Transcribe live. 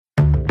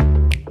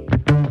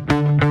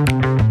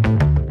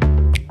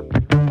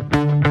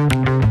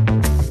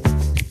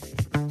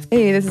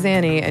Hey, this is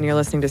Annie, and you're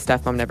listening to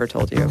Stuff Mom Never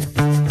Told You.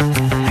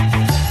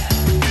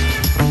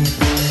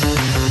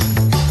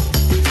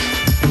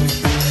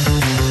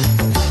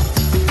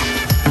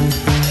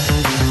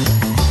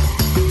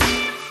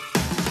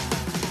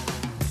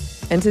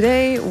 And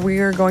today,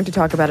 we're going to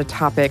talk about a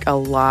topic a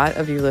lot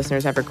of you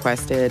listeners have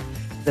requested,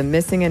 the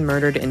missing and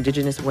murdered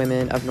Indigenous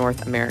women of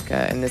North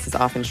America. And this is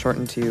often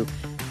shortened to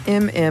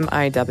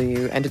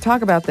MMIW. And to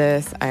talk about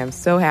this, I am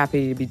so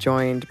happy to be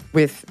joined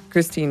with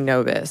Christine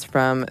Novis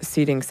from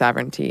Seeding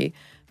Sovereignty.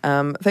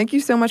 Thank you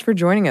so much for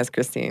joining us,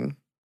 Christine.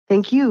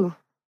 Thank you.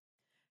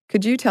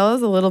 Could you tell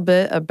us a little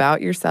bit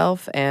about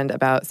yourself and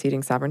about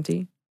Seeding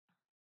Sovereignty?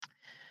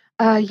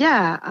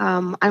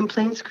 I'm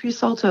Plains Cree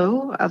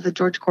Saulteaux of the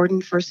George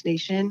Gordon First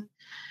Nation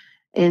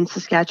in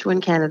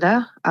Saskatchewan,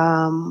 Canada.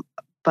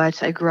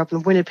 But I grew up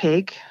in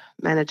Winnipeg,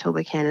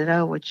 Manitoba,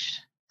 Canada, which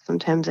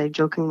sometimes I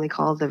jokingly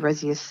call the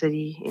resiest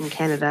city in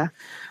Canada.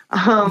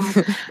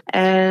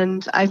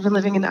 And I've been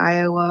living in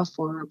Iowa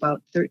for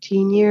about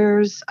 13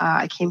 years.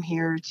 I came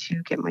here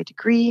to get my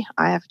degree.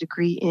 I have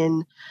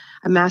a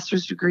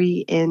master's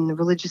degree in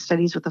religious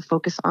studies with a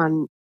focus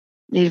on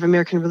Native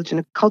American religion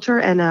and culture,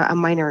 and a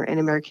minor in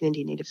American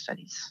Indian Native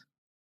Studies.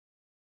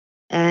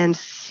 And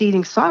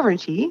Seeding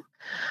Sovereignty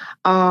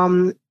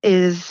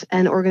is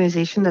an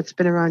organization that's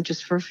been around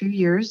just for a few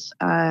years.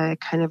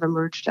 Kind of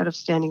emerged out of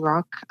Standing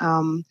Rock.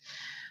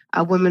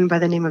 A woman by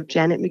the name of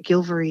Janet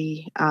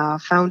McGilvery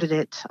founded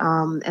it.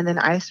 And then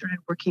I started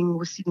working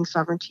with Seeding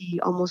Sovereignty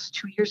almost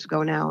 2 years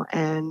ago now.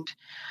 And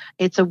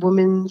it's a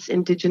women's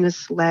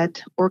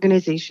Indigenous-led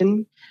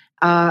organization.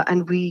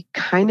 And we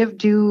kind of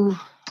do...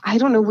 I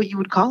don't know what you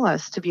would call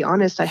us, to be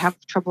honest. I have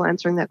trouble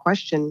answering that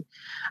question.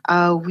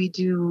 We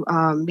do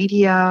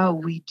media.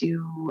 We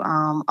do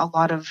a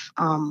lot of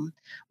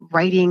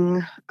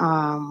writing.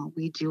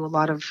 We do a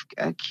lot of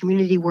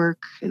community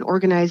work and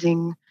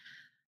organizing.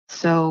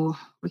 So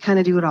we kind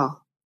of do it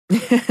all.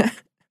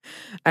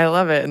 I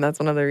love it. And that's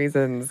one of the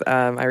reasons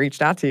I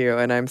reached out to you.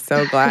 And I'm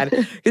so glad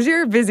because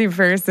you're a busy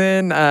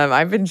person.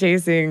 I've been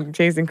chasing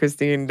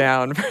Christine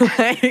down for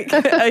like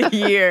a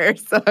year.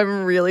 So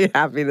I'm really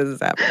happy this is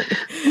happening.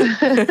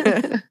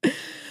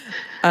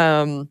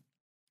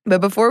 But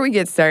before we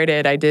get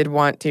started, I did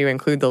want to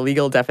include the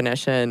legal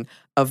definition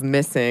of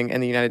missing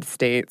in the United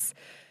States.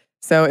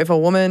 So if a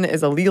woman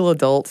is a legal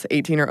adult,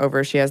 18 or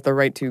over, she has the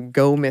right to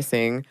go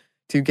missing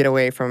to get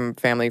away from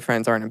family,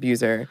 friends, or an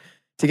abuser.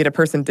 To get a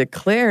person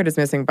declared as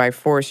missing by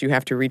force, you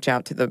have to reach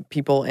out to the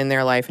people in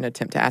their life and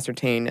attempt to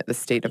ascertain the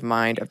state of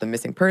mind of the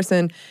missing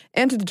person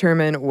and to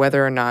determine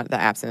whether or not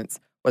the absence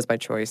was by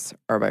choice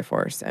or by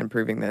force. And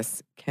proving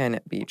this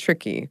can be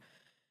tricky.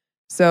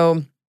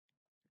 So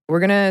we're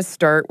going to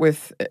start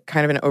with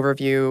kind of an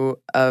overview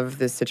of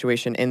this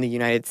situation in the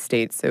United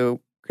States.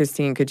 So,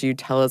 Christine, could you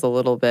tell us a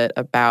little bit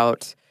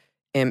about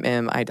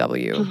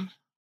MMIW?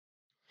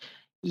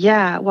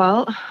 Yeah,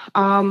 well,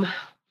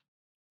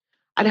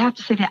 I'd have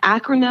to say the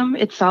acronym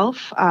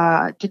itself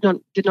did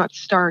not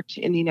start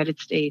in the United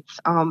States.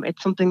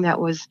 It's something that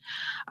was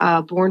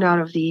born out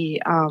of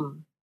the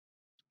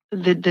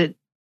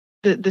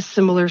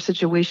similar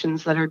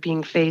situations that are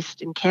being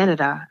faced in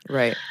Canada.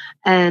 Right.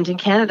 And in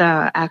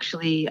Canada,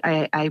 actually,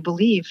 I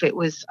believe it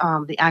was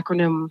the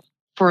acronym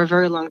for a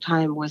very long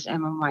time was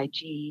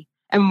MMIWG,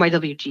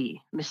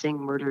 Missing,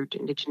 Murdered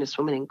Indigenous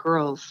Women and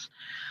Girls.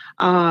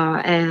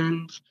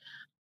 And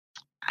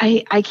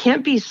I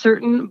can't be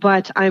certain,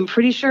 but I'm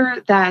pretty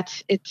sure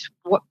that it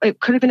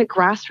could have been a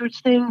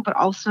grassroots thing, but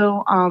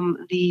also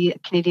the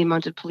Canadian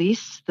Mounted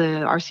Police,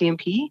 the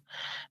RCMP,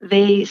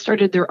 they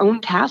started their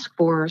own task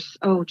force.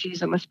 Oh,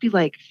 geez, it must be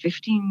like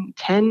 15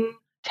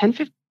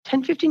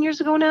 years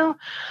ago now,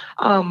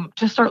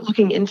 to start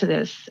looking into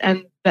this.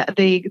 And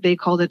they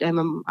called it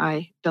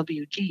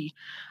MMIWG.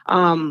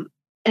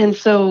 And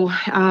so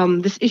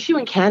this issue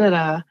in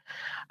Canada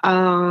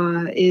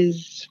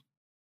is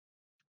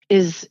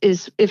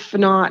if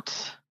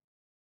not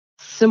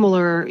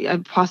similar,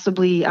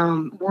 possibly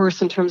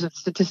worse in terms of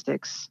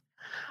statistics.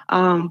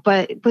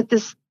 But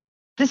this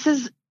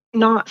is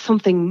not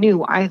something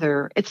new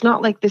either. It's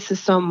not like this is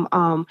some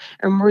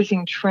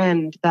emerging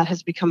trend that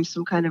has become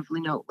some kind of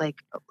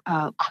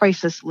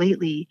crisis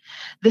lately.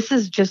 This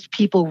is just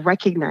people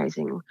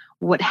recognizing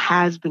what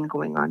has been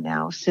going on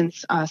now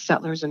since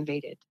settlers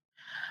invaded.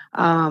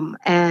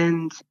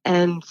 And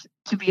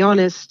to be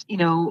honest,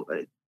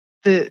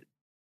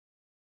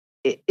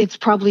 it's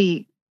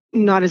probably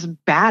not as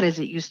bad as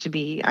it used to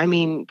be. I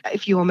mean,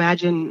 if you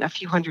imagine a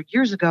few hundred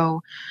years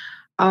ago,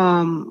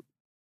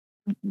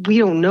 we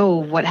don't know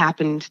what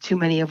happened to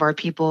many of our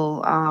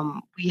people.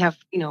 We have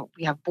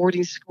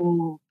boarding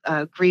school,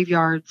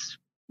 graveyards.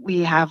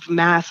 We have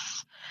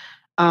mass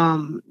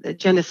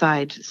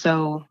genocide.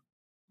 So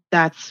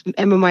that's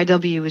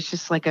MMIW is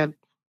just like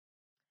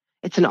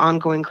it's an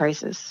ongoing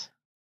crisis.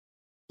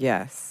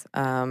 Yes.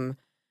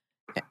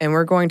 And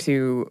we're going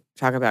to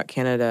talk about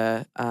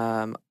Canada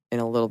in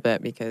a little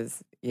bit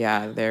because,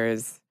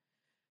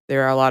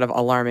 there are a lot of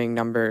alarming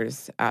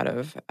numbers out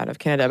of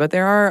Canada, but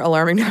there are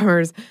alarming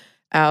numbers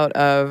out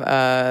of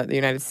the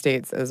United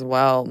States as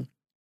well.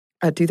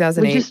 We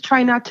 2008. just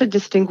try not to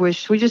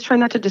distinguish. We just try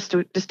not to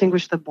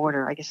distinguish the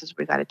border, I guess is what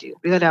we got to do.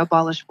 We got to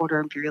abolish border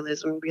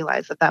imperialism and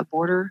realize that that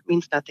border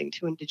means nothing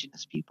to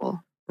Indigenous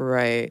people.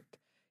 Right.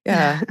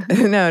 Yeah.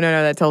 No,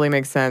 that totally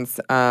makes sense.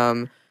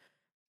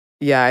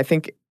 Yeah, I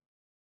think,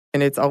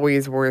 and it's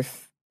always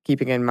worth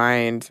keeping in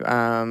mind,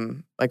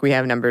 like we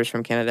have numbers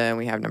from Canada and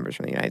we have numbers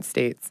from the United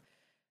States,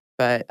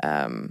 but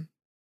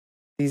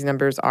these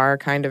numbers are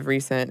kind of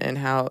recent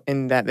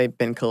in that they've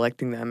been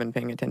collecting them and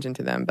paying attention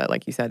to them. But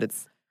like you said,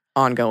 it's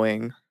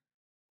ongoing.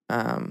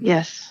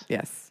 Yes.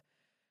 Yes.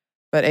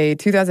 But a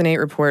 2008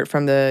 report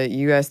from the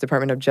U.S.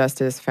 Department of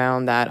Justice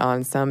found that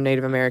on some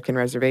Native American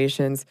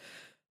reservations,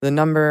 the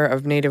number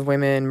of Native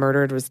women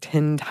murdered was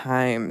 10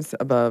 times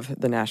above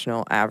the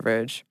national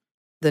average.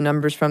 The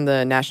numbers from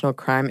the National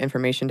Crime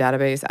Information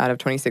Database out of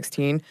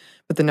 2016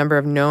 put the number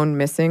of known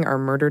missing or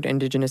murdered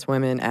Indigenous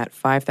women at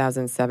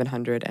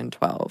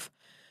 5,712.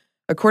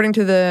 According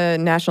to the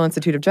National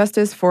Institute of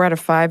Justice, 4 out of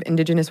 5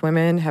 Indigenous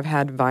women have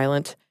had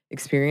violent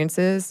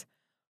experiences.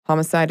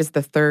 Homicide is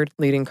the third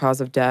leading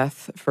cause of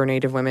death for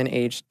Native women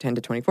aged 10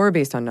 to 24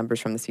 based on numbers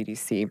from the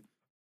CDC.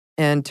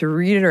 And to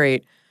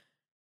reiterate,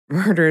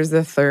 murder is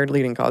the third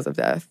leading cause of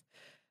death.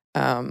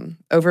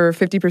 Over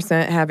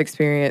 50% have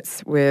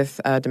experience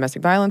with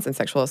domestic violence and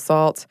sexual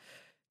assault.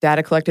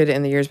 Data collected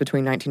in the years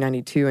between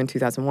 1992 and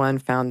 2001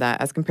 found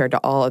that, as compared to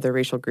all other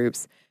racial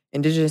groups,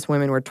 Indigenous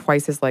women were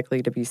twice as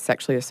likely to be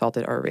sexually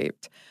assaulted or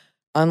raped.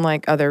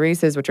 Unlike other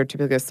races, which are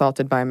typically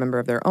assaulted by a member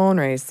of their own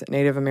race,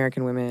 Native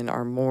American women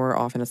are more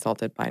often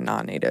assaulted by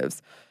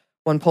non-natives.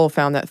 One poll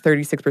found that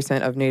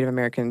 36% of Native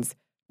Americans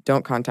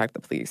don't contact the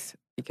police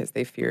because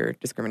they fear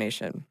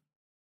discrimination.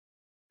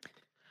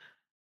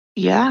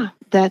 Yeah,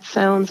 that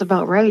sounds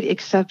about right,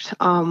 except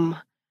I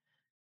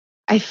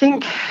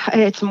think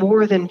it's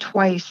more than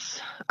twice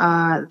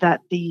that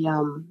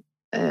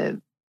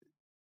the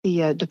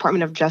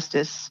Department of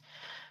Justice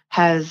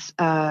has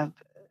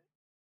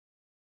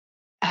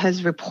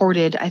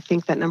reported. I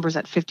think that number's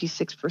at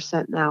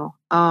 56% now.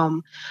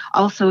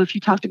 Also, if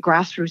you talk to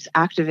grassroots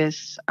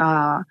activists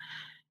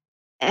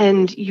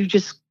and you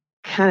just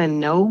kind of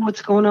know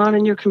what's going on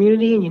in your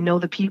community and you know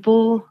the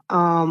people,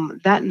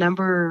 that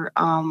number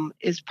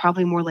is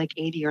probably more like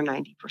 80 or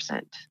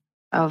 90%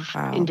 of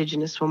Wow.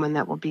 Indigenous women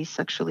that will be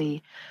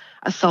sexually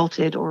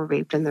assaulted or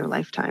raped in their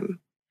lifetime.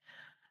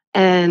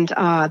 And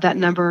that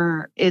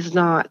number is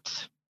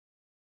not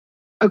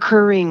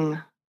occurring,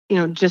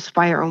 just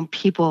by our own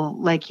people,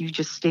 like you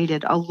just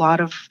stated. A lot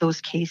of those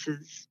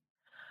cases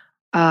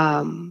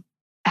happen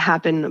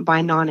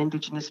by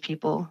non-Indigenous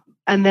people.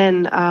 And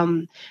then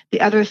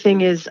the other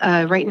thing is,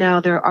 right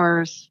now there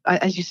are,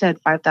 as you said,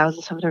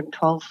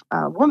 5,712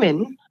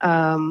 women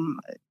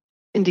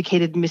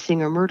indicated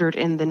missing or murdered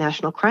in the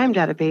National Crime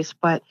Database,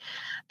 but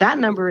that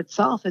number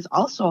itself is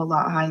also a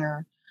lot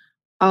higher,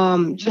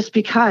 just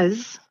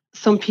because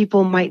some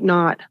people might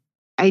not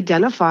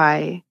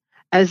identify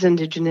as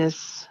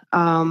Indigenous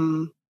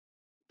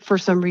for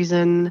some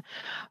reason,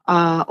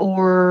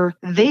 or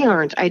they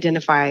aren't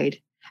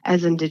identified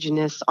as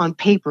Indigenous on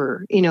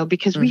paper,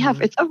 because we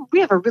have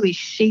a really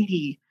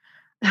shady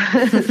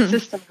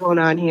system going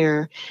on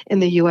here in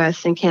the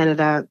US and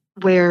Canada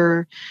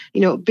where,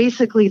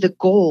 basically the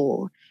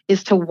goal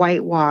is to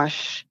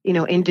whitewash,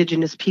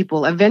 Indigenous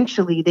people.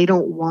 Eventually, they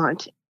don't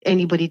want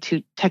anybody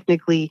to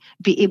technically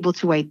be able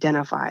to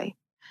identify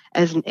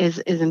as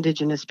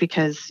Indigenous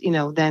because,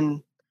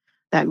 then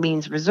that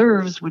means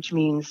reserves, which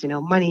means,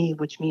 money,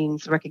 which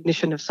means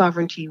recognition of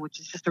sovereignty, which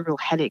is just a real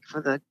headache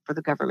for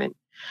the government.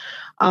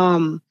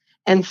 And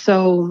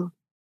so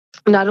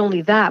not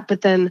only that,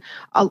 but then,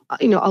 a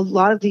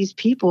lot of these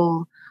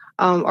people,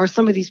 or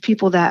some of these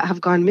people that have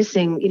gone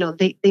missing,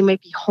 they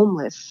might be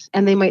homeless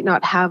and they might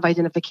not have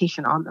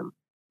identification on them.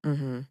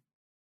 Mm-hmm.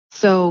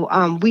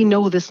 So we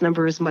know this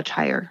number is much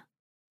higher.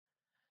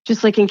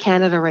 Just like in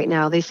Canada right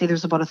now, they say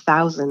there's about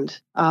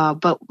 1,000,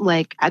 but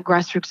like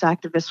grassroots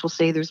activists will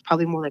say there's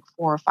probably more like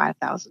 4,000 or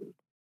 5,000.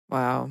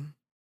 Wow.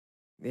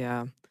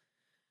 Yeah.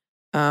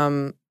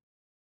 Yeah,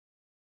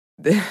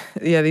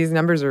 these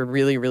numbers are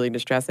really, really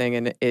distressing,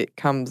 and it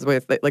comes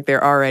with like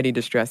they're already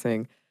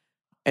distressing,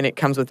 and it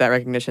comes with that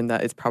recognition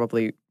that it's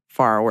probably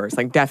far worse,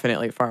 like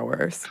definitely far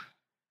worse.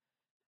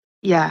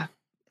 Yeah,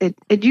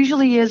 it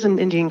usually is in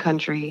Indian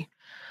country.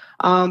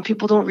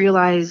 People don't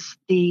realize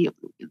the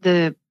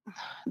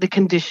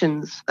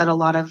conditions that a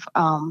lot of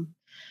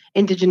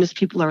Indigenous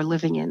people are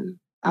living in.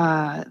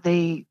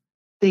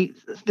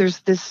 There's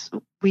this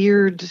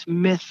weird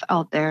myth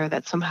out there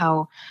that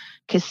somehow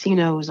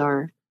casinos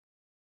are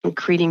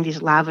creating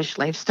these lavish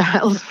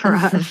lifestyles for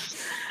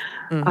us,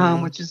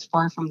 which is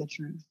far from the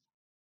truth.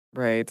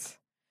 Right.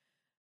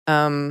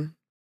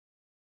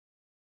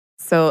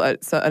 So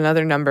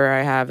another number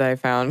I have that I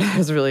found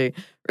is really,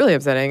 really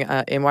upsetting.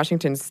 In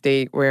Washington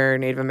State, where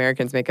Native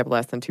Americans make up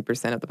less than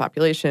 2% of the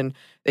population,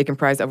 they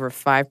comprise over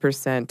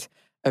 5%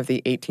 of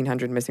the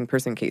 1,800 missing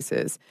person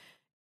cases.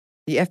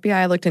 The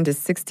FBI looked into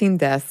 16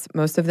 deaths,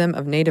 most of them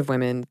of Native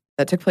women,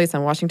 that took place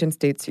on Washington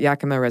State's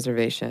Yakima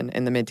Reservation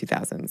in the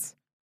mid-2000s.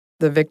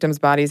 The victims'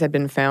 bodies had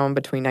been found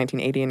between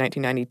 1980 and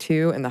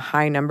 1992, and the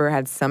high number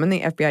had summoned the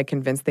FBI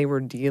convinced they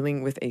were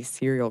dealing with a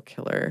serial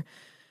killer.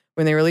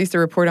 When they released a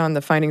report on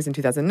the findings in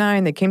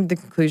 2009, they came to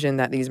the conclusion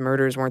that these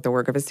murders weren't the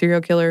work of a serial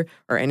killer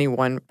or any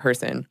one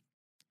person.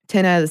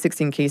 10 out of the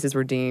 16 cases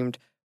were deemed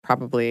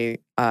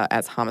probably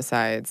as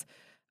homicides.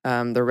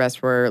 The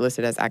rest were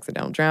listed as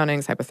accidental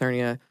drownings,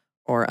 hypothermia,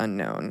 or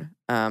unknown.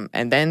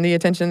 And then the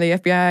attention of the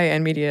FBI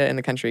and media in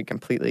the country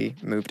completely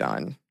moved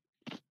on.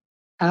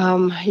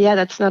 Yeah,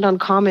 that's not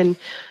uncommon.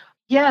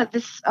 Yeah,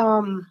 this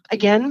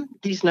again,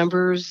 these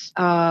numbers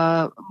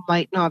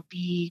might not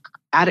be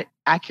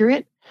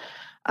accurate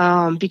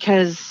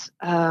because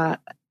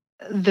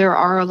there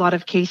are a lot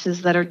of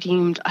cases that are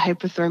deemed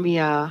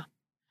hypothermia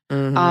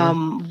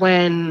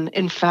when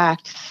in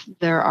fact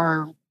there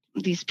are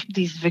these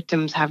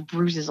victims have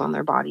bruises on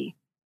their body.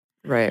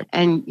 Right.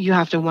 And you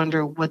have to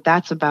wonder what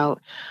that's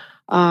about.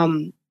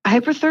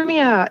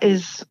 Hypothermia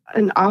is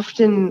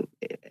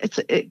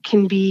it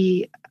can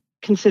be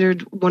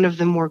considered one of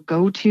the more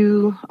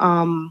go-to,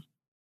 I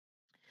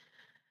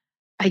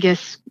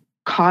guess,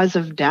 cause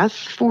of death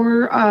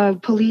for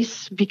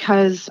police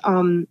because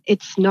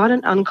it's not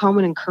an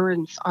uncommon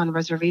occurrence on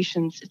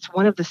reservations. It's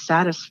one of the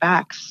saddest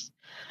facts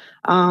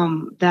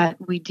that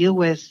we deal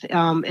with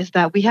is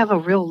that we have a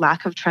real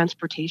lack of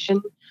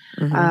transportation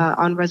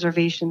on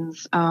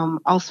reservations.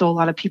 Also, a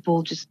lot of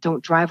people just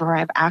don't drive or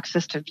have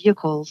access to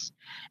vehicles,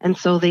 and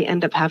so they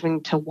end up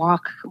having to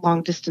walk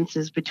long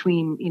distances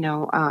between,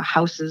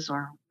 houses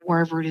or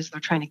wherever it is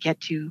they're trying to get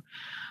to.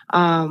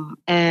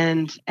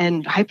 And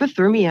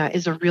hypothermia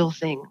is a real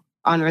thing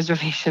on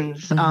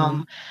reservations.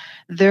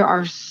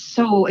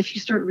 If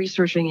you start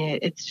researching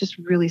it, it's just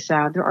really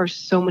sad. There are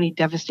so many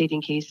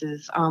devastating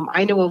cases.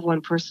 I know of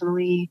one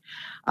personally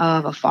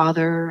of a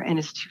father and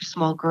his two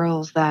small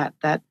girls that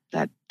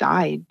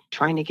died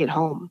trying to get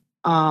home.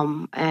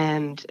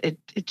 And it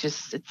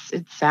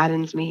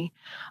saddens me.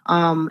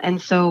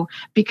 And so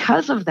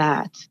because of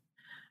that,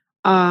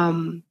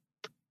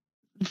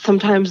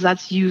 sometimes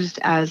that's used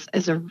as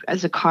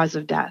a cause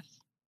of death.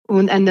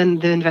 And then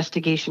the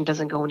investigation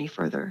doesn't go any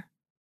further.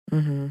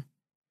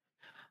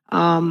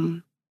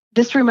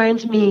 This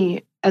reminds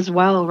me as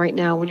well right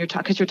now when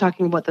because you're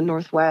talking about the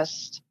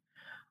Northwest.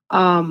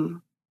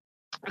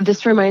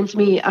 This reminds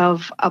me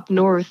of up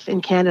north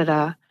in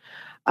Canada.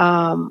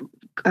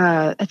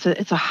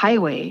 It's a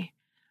highway,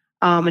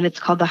 and it's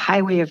called the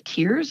Highway of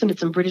Tears, and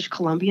it's in British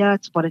Columbia.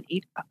 It's about an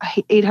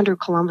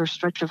 800-kilometer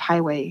stretch of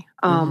highway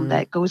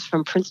that goes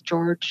from Prince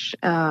George.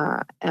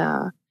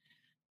 It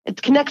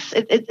connects.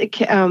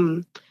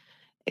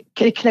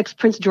 It connects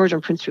Prince George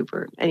and Prince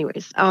Rupert.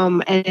 Anyways,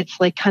 and it's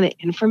like kind of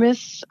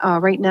infamous.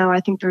 Right now, I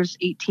think there's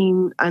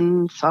 18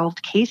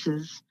 unsolved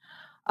cases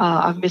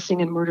of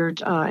missing and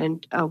murdered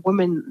and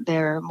women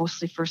there,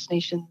 mostly First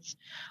Nations.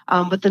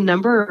 But the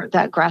number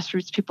that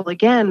grassroots people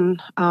again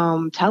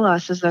tell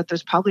us is that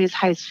there's probably as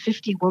high as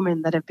 50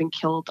 women that have been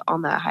killed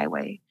on that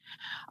highway.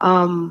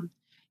 And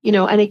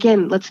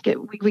again,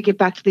 we get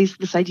back to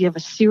this idea of a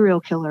serial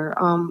killer.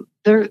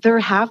 There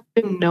have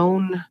been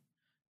known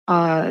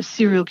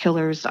serial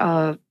killers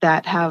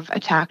that have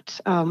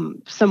attacked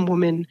some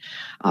women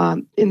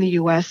in the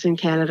U.S. and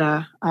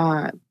Canada.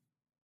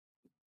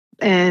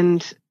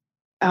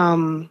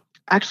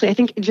 Actually, I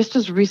think just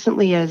as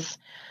recently as,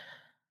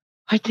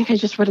 I think I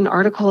just read an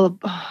article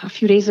a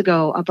few days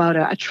ago about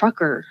a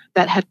trucker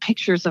that had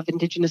pictures of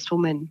Indigenous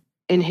women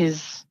in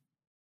his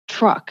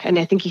truck. And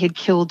I think he had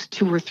killed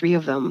 2 or 3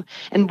 of them.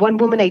 And one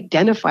woman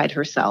identified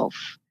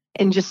herself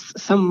in just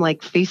some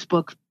like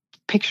Facebook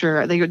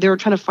picture. They were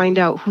trying to find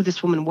out who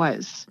this woman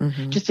was,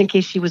 just in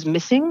case she was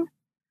missing.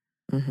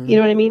 You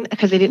know what I mean?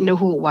 Because they didn't know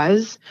who it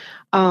was.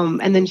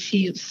 And then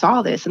she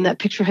saw this, and that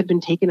picture had been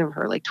taken of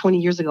her like 20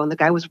 years ago, and the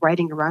guy was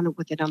riding around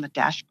with it on the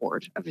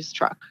dashboard of his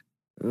truck.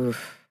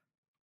 Oof.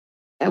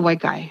 A white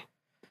guy.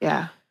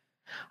 Yeah.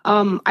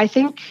 I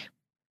think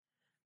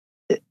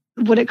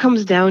what it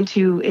comes down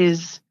to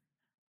is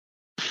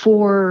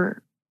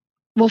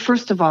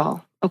first of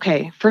all,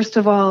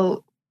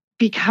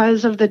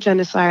 because of the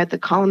genocide, the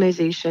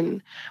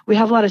colonization, we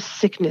have a lot of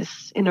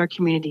sickness in our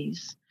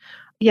communities.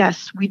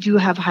 Yes, we do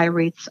have high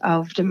rates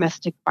of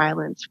domestic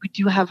violence. We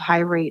do have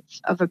high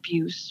rates of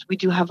abuse. We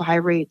do have high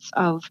rates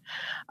of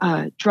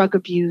drug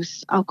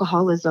abuse,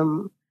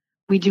 alcoholism.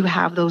 We do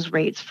have those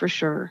rates for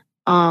sure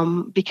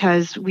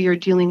because we are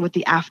dealing with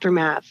the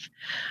aftermath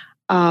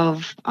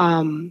of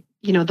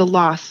the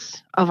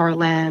loss of our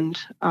land,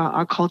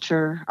 our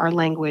culture, our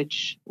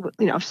language,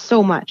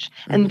 so much.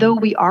 And though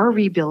we are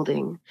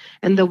rebuilding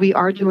and though we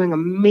are doing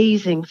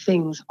amazing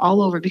things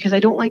all over, because I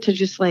don't like to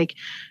just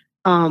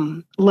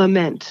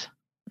lament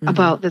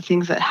about the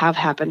things that have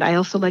happened. I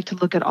also like to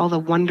look at all the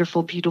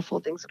wonderful,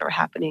 beautiful things that are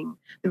happening,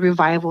 the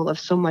revival of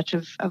so much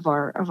of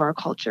our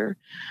culture.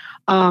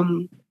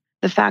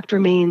 The fact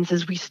remains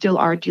is we still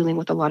are dealing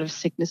with a lot of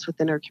sickness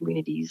within our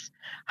communities.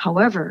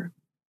 However,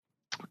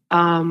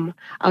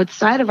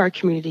 outside of our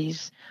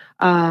communities,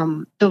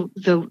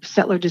 the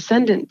settler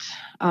descendant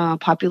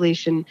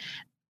population,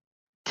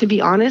 to be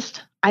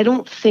honest, I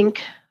don't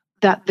think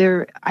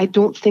I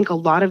don't think a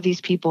lot of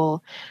these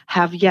people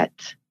have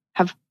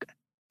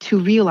to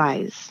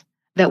realize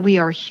that we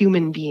are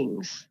human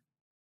beings.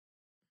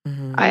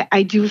 Mm-hmm.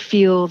 I do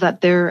feel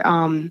that there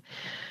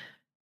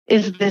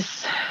is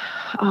this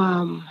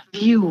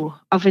view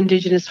of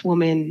Indigenous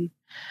women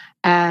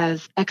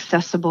as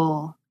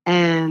accessible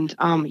and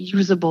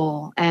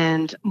usable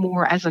and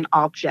more as an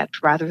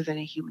object rather than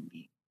a human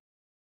being.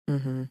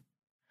 Mm-hmm.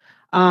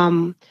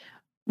 Um,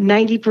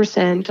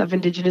 90% of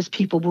Indigenous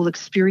people will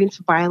experience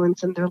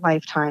violence in their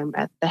lifetime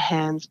at the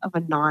hands of a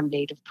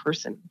non-Native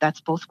person.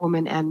 That's both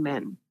women and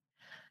men.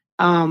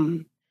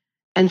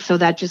 And so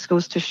that just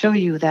goes to show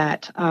you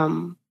that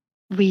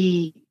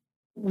we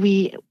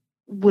we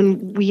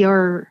when we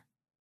are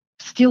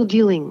still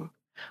dealing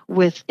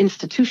with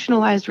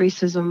institutionalized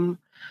racism,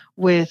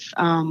 with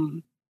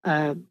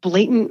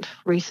blatant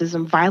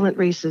racism, violent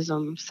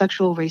racism,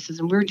 sexual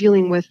racism, we're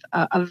dealing with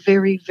a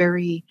very,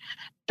 very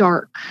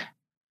dark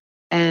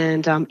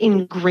and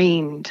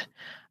ingrained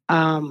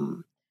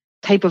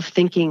type of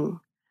thinking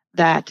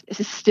that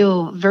is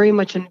still very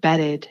much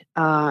embedded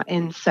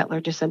in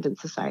settler descendant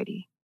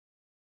society.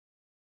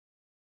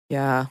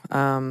 Yeah.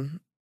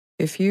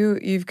 If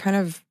you've kind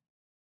of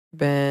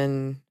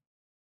been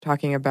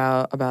talking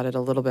about it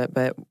a little bit,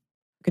 but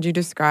could you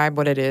describe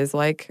what it is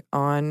like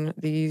on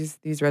these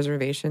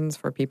reservations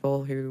for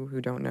people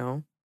who don't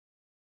know?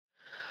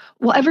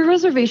 Well, every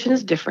reservation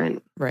is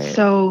different. Right.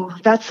 So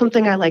that's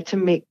something I like to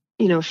make,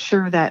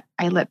 sure that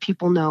I let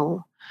people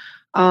know.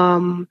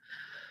 Um,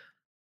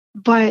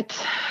 but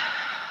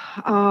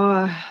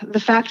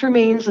the fact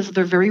remains is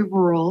they're very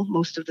rural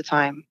most of the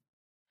time.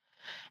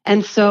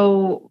 And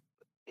so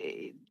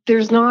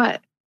there's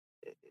not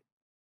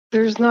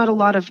a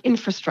lot of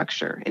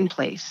infrastructure in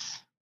place.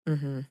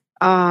 Mm-hmm.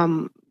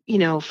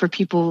 For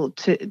people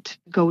to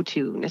go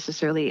to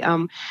necessarily.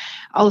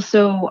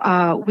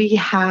 Also, we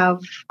have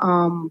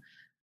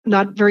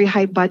not very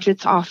high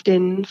budgets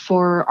often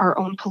for our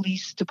own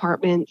police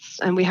departments,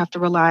 and we have to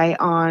rely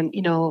on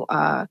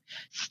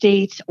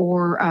state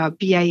or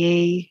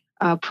BIA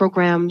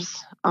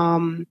programs.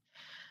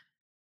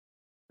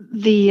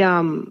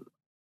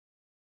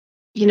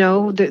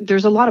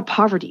 There's a lot of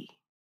poverty.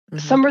 Mm-hmm.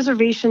 Some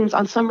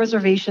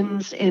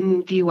reservations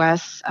in the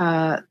U.S.,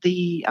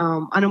 the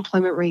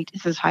unemployment rate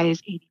is as high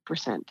as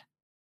 80%.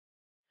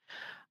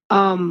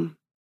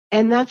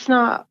 And that's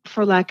not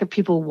for lack of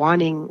people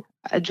wanting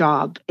a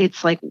job.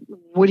 It's like,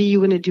 what are you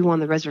going to do on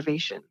the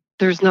reservation?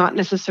 There's not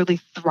necessarily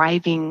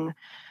thriving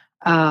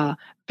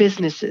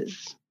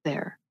businesses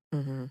there.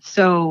 Mm-hmm.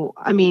 So,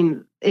 I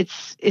mean,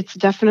 it's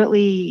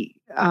definitely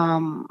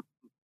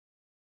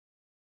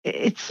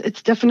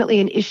it's definitely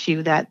an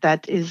issue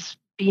that is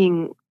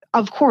being,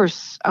 of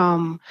course,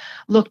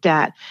 looked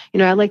at.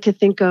 I like to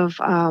think of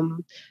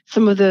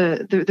some of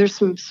there's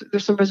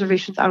some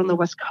reservations out on the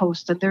West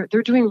Coast, and they're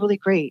doing really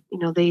great.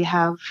 They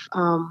have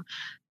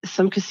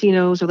some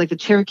casinos, or like the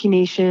Cherokee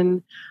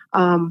Nation.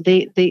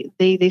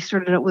 They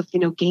started out with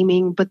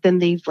gaming, but then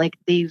they've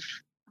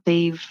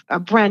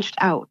branched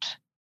out,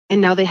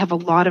 and now they have a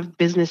lot of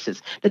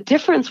businesses. The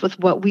difference with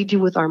what we do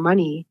with our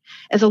money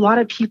is a lot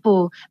of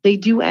people, they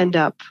do end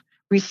up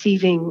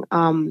receiving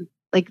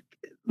like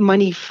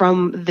money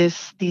from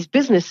these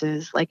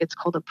businesses, like it's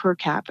called a per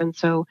cap, and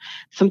so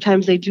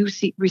sometimes they do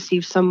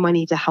receive some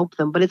money to help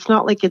them, but it's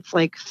not like it's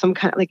like some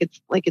kind of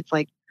it's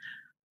like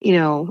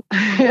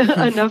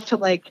enough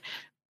to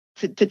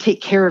to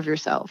take care of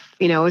yourself.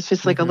 It's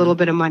just like a Mm-hmm. little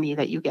bit of money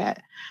that you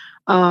get.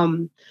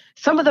 Some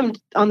of them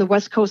on the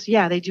West Coast,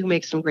 yeah, they do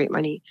make some great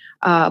money.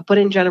 But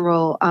in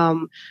general,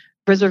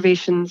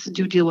 reservations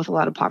do deal with a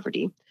lot of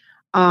poverty.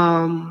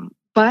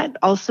 But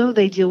also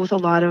they deal with a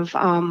lot of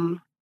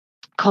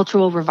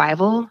cultural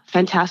revival,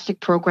 fantastic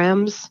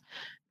programs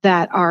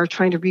that are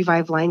trying to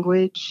revive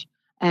language,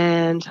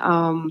 and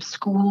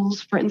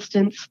schools, for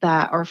instance,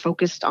 that are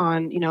focused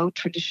on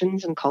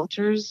traditions and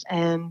cultures,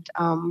 and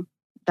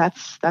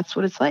that's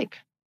what it's like.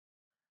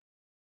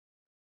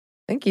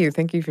 Thank you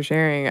for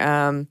sharing.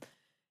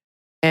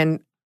 And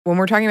when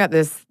we're talking about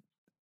this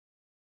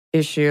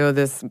issue,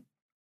 this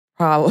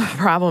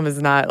problem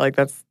is not like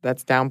that's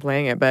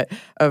downplaying it, but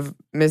of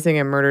missing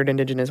and murdered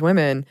Indigenous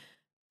women,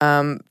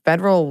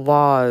 federal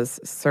laws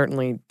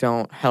certainly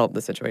don't help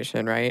the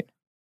situation, right?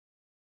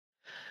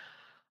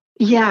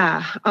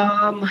 Yeah.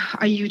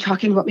 Are you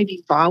talking about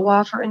maybe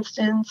VAWA, for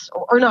instance,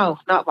 or no,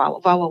 not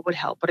VAWA. VAWA would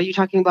help, but are you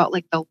talking about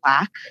like the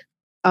lack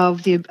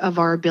of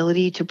our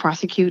ability to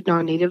prosecute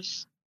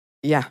non-natives?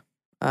 Yeah.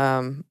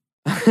 Um,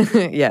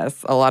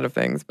 yes, a lot of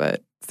things,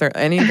 but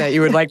any that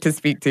you would like to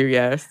speak to,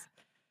 yes.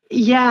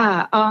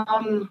 Yeah.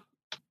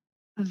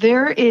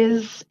 There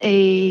is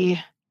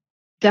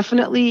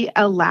definitely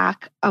a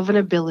lack of an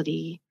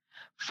ability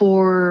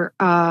for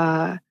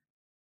our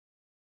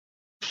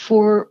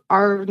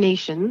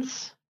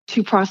nations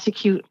to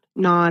prosecute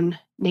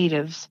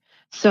non-natives.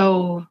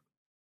 So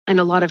in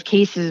a lot of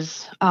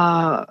cases,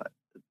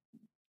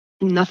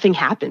 nothing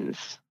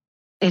happens.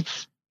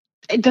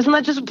 Doesn't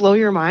that just blow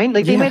your mind?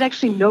 Like they Yeah. might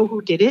actually know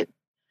who did it,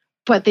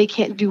 but they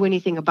can't do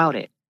anything about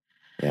it.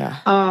 Yeah.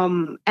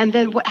 And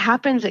then what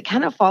happens, it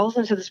kind of falls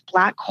into this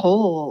black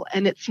hole,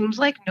 and it seems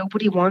like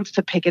nobody wants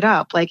to pick it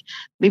up. Like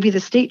maybe the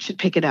state should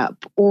pick it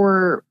up,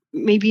 or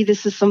maybe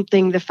this is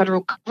something the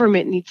federal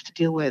government needs to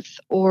deal with,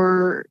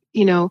 or,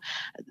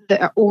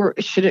 or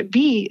should it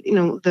be,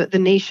 the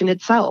nation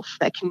itself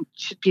that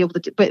should be able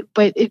to do,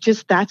 but it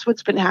just, that's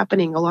what's been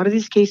happening. A lot of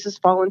these cases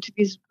fall into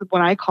these,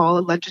 what I call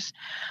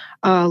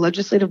a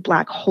legislative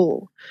black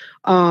hole.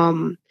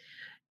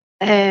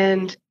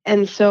 And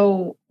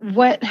so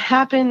what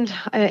happened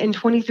in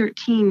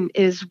 2013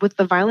 is with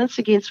the Violence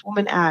Against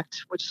Women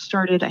Act, which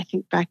started, I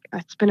think back,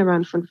 it's been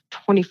around for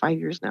 25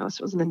 years now.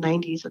 So it was in the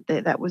 90s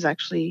that was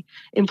actually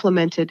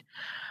implemented.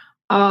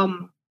 They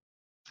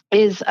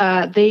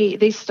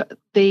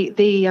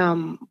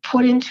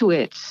put into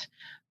it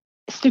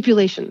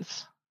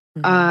stipulations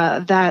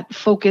that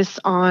focus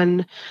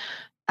on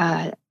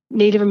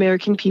Native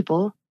American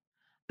people,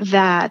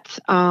 that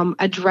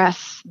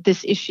address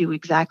this issue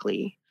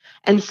exactly.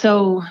 And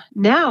so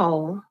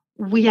now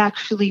we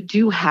actually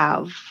do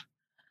have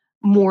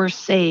more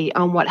say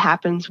on what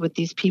happens with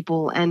these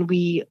people, and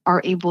we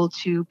are able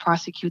to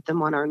prosecute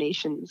them on our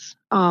nations.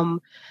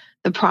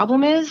 The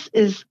problem is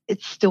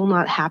it's still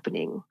not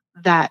happening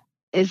that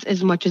is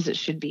as much as it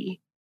should be.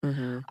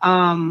 And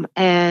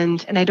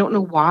I don't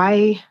know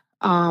why,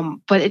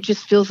 but it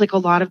just feels like a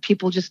lot of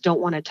people just don't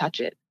want to touch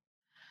it.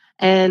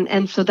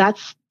 And so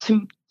that's,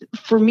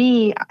 for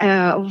me,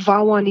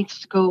 VAWA needs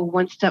to go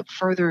one step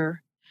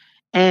further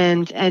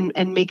and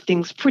make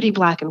things pretty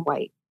black and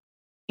white.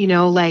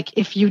 Like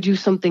if you do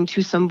something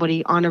to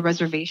somebody on a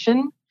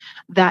reservation,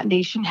 that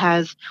nation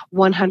has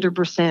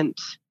 100%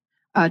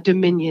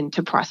 dominion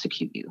to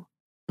prosecute you.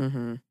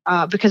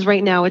 Because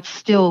right now it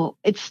still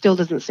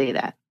doesn't say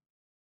that.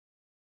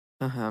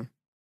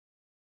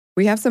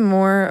 We have some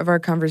more of our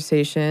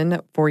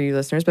conversation for you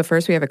listeners, but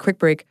first we have a quick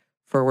break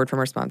for a word from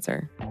our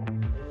sponsor.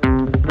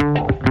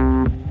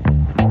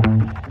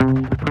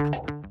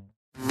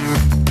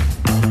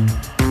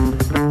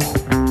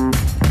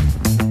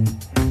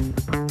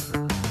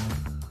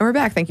 And we're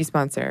back. Thank you,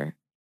 sponsor.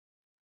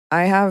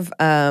 I have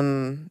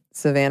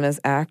Savannah's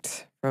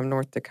Act from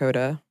North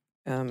Dakota.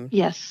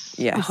 Yes.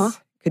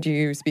 Could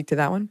you speak to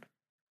that one?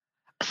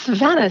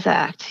 Savannah's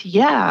Act,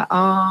 yeah.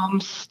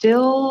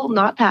 Still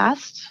not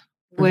passed,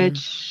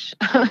 which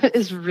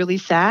is really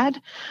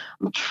sad.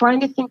 I'm trying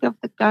to think of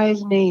the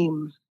guy's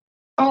name.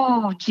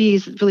 Oh,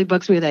 geez, it really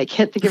bugs me that I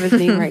can't think of his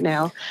name right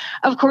now.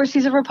 Of course,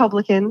 he's a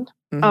Republican.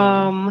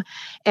 And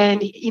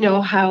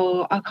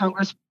how a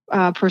Congress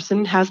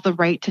person has the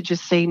right to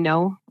just say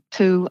no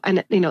to,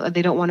 and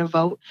they don't want to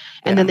vote,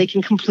 and then they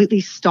can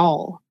completely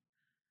stall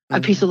a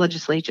piece of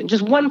legislation.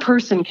 Just one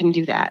person can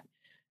do that.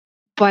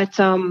 But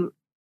so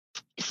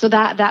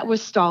that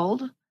was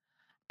stalled.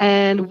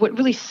 And what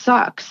really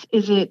sucks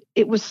is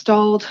it was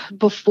stalled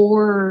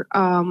before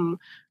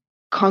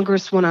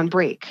Congress went on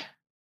break.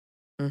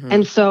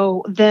 And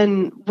so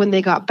then when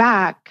they got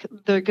back,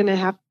 they're going to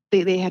have,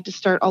 they had to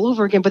start all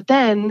over again. But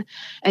then,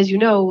 as you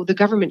know, the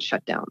government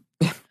shut down.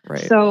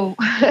 Right. So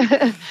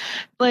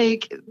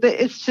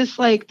it's just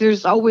like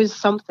there's always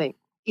something,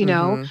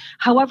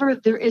 However,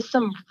 there is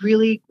some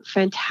really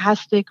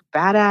fantastic,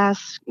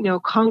 badass,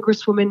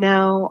 congresswomen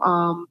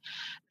now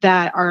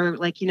that are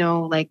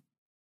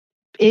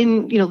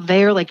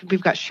they're like,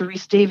 we've got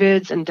Sharice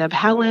Davids and Deb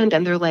Haaland,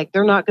 and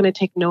they're not going to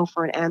take no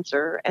for an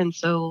answer. And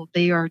so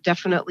they are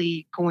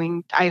definitely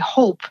going, I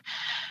hope,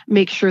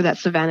 make sure that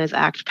Savannah's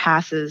Act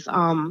passes.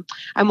 I'm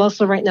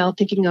also right now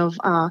thinking of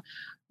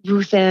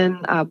Ruth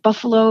Ann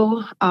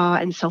Buffalo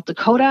in South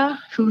Dakota,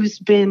 who's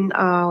been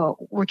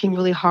working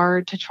really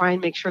hard to try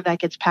and make sure that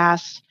gets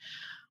passed.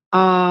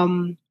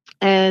 And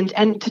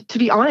to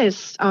be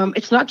honest,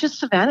 it's not just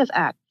Savannah's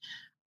Act.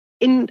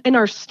 In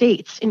our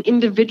states, in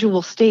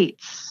individual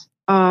states,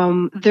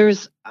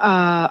 there's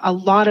a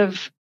lot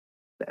of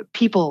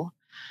people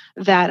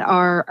that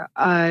are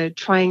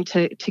trying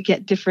to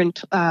get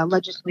different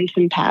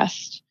legislation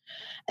passed.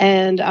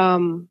 And I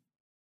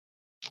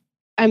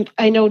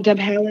know Deb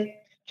Haaland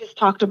just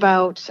talked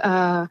about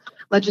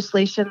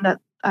legislation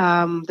that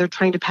they're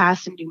trying to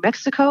pass in New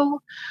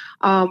Mexico.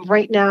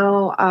 Right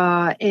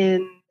now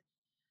in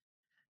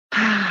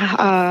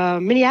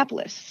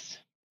Minneapolis.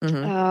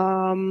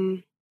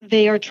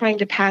 They are trying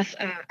to pass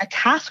a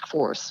task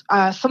force,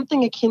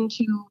 something akin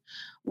to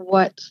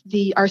what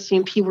the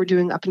RCMP were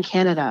doing up in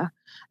Canada,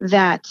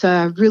 that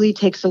really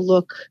takes a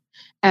look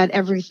at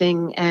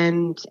everything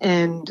and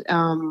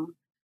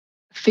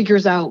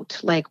figures out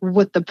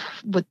what the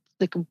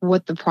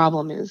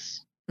problem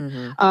is.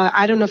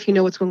 I don't know if you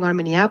know what's going on in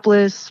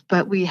Minneapolis,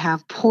 but we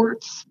have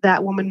ports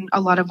that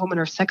a lot of women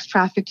are sex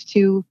trafficked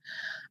to,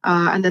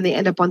 and then they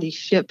end up on these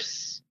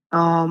ships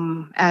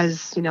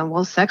as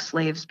sex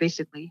slaves,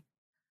 basically.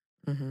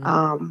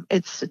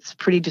 It's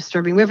pretty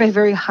disturbing. We have a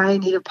very high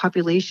Native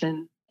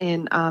population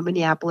in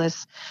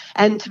Minneapolis,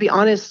 and to be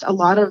honest, a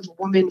lot of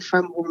women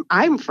from where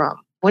I'm from,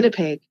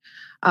 Winnipeg,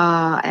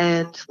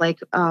 and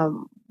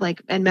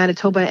and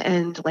Manitoba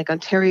and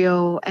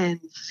Ontario and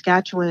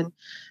Saskatchewan,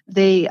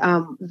 they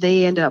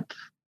end up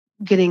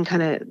getting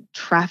kind of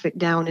trafficked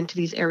down into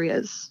these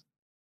areas.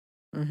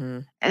 Mm-hmm.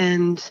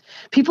 And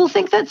people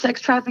think that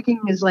sex trafficking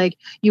is like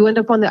you end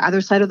up on the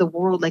other side of the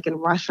world, like in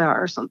Russia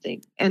or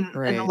something. And in a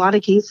Right. lot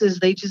of cases,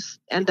 they just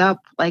end up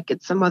like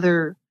at some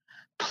other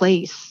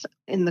place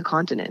in the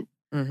continent.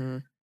 Mm-hmm.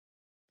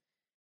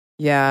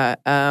 Yeah.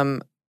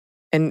 And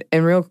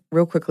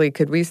real quickly,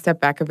 could we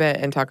step back a bit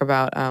and talk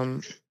about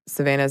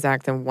Savannah's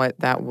Act and what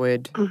that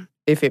would,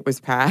 if it was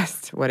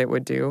passed, what it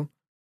would do?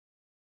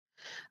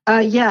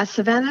 Yeah,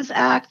 Savannah's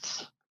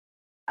Act.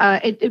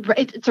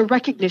 It's a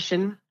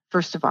recognition,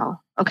 first of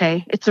all.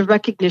 Okay, it's a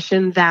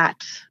recognition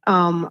that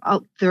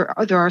there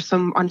are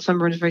some on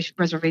some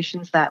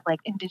reservations that like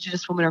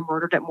Indigenous women are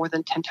murdered at more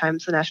than 10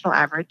 times the national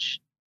average.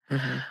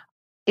 Mm-hmm.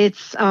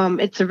 It's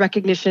a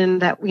recognition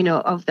that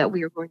that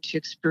we are going to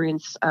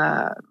experience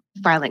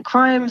violent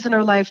crimes in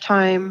our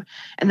lifetime,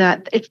 and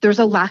that there's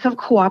a lack of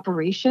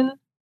cooperation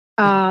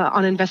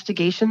on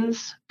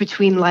investigations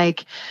between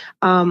like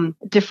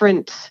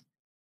different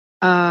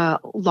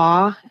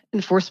law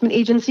enforcement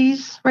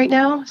agencies right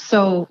now.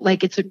 So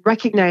like it's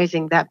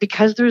recognizing that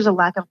because there's a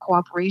lack of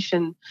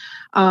cooperation,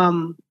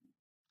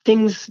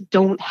 things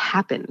don't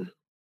happen.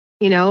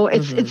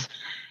 Mm-hmm.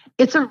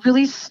 It's a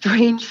really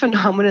strange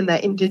phenomenon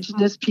that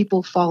Indigenous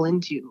people fall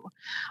into,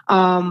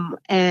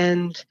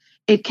 and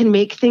it can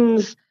make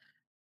things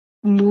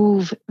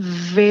move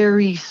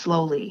very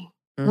slowly,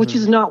 which Mm-hmm.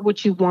 is not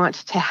what you want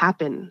to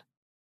happen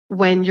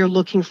when you're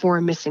looking for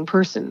a missing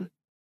person.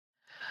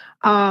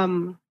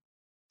 Um,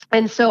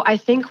 And so I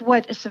think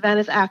what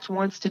Savannah's Act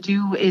wants to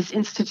do is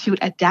institute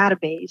a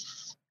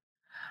database,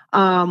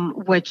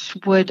 which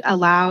would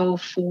allow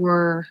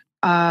for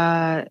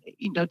to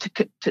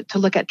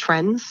look at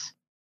trends,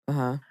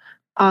 Uh-huh.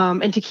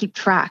 and to keep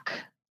track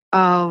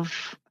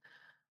of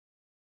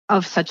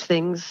such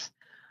things.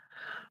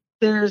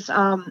 There's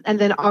and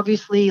then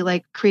obviously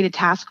like create a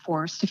task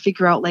force to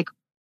figure out like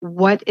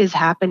what is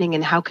happening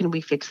and how can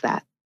we fix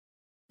that.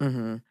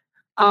 Mm-hmm.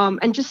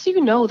 And just so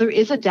you know, there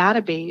is a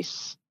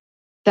database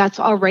that's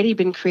already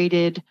been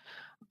created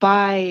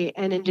by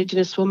an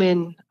Indigenous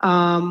woman.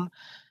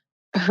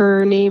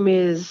 Her name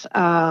is,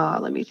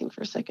 let me think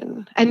for a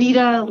second,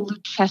 Anita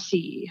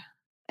Lucchesi.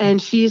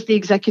 And she's the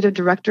executive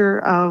director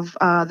of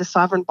the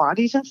Sovereign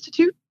Bodies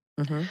Institute.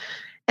 Mm-hmm.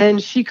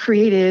 And she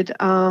created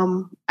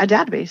a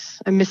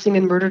database, a missing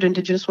and murdered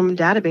Indigenous women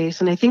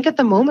database. And I think at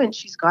the moment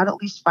she's got at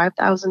least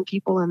 5,000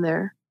 people in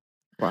there.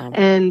 Wow.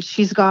 And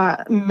she's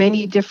got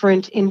many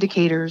different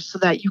indicators so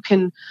that you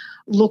can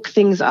look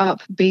things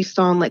up based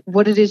on like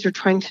what it is you're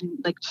trying to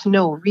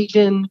know: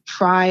 region,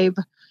 tribe,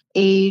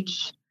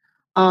 age.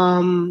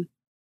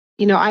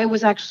 I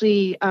was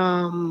actually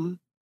talking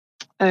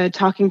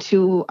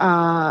to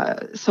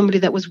somebody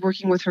that was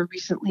working with her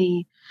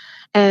recently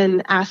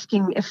and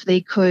asking if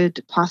they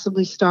could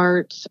possibly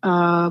start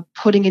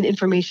putting in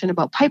information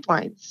about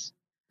pipelines,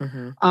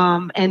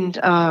 Mm-hmm. and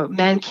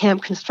man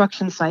camp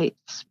construction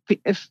sites,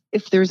 if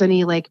there's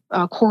any like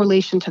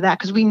correlation to that,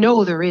 because we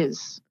know there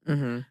is.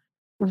 Mm-hmm.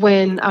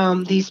 When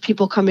these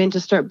people come in to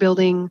start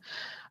building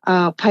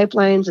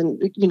pipelines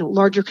and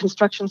larger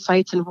construction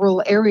sites in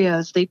rural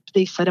areas,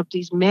 they set up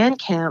these man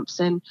camps,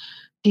 and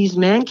these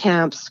man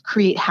camps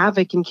create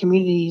havoc in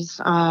communities.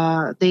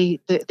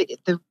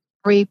 The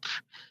rape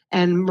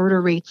and murder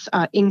rates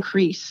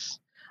increase,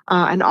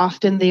 and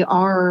often they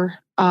are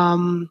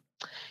on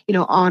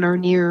or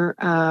near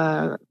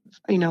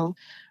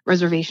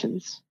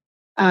reservations.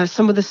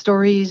 Some of the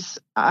stories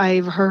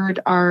I've heard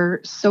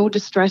are so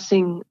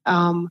distressing.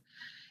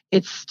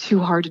 It's too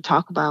hard to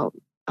talk about.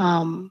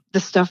 The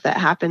stuff that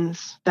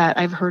happens that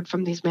I've heard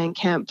from these man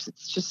camps.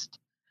 It's just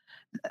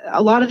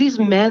a lot of these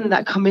men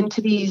that come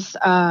into these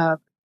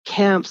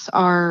camps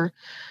are.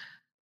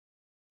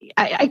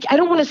 I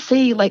don't want to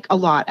say like a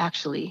lot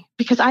actually,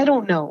 because I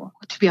don't know,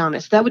 to be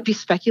honest. That would be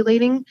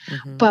speculating.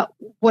 Mm-hmm. But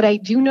what I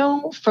do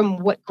know from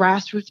what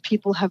grassroots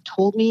people have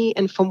told me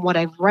and from what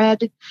I've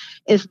read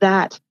is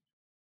that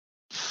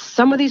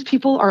some of these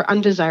people are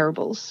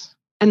undesirables,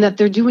 and that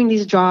they're doing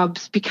these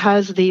jobs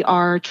because they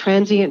are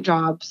transient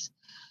jobs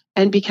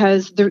and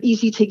because they're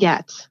easy to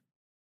get.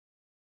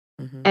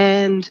 Mm-hmm.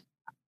 And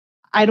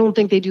I don't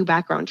think they do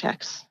background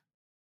checks.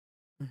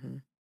 Mm-hmm.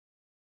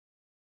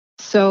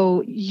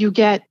 So you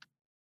get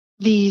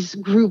these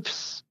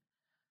groups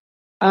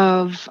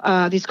of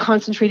these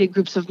concentrated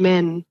groups of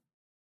men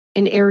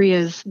in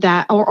areas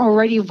that are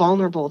already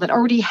vulnerable, that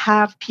already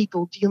have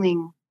people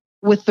dealing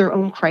with their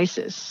own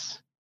crisis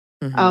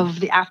Mm-hmm. of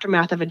the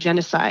aftermath of a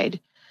genocide.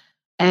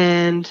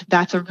 And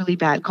that's a really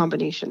bad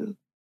combination.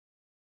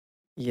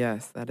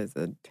 Yes, that is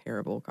a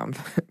terrible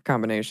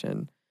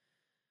combination.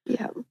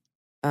 Yeah.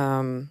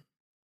 Um,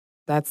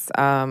 that's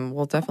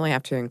we'll definitely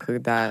have to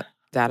include that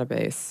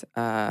database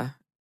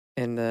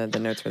in the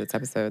notes for this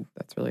episode.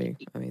 That's really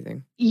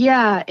amazing.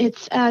 Yeah,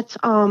 it's at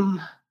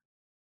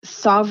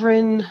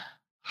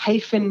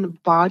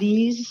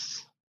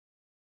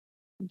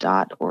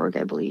sovereign-bodies.org,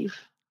 I believe.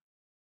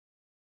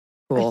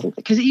 I Cool. think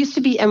because it used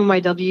to be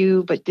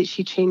MMIW, but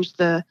she changed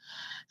the.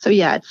 So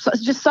yeah,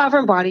 it's just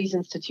Sovereign Bodies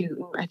Institute.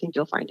 I think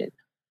you'll find it.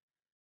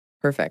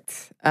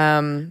 Perfect.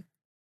 And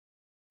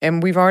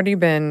we've already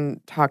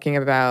been talking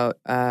about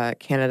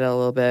Canada a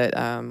little bit.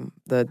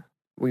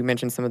 We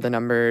mentioned some of the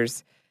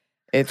numbers.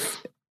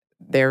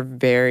 They're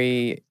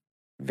very,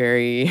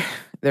 very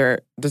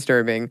they're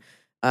disturbing.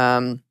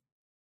 And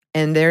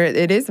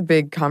it is a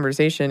big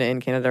conversation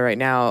in Canada right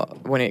now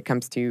when it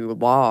comes to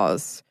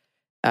laws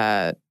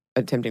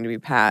attempting to be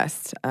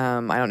passed.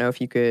 I don't know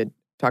if you could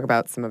talk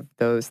about some of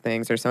those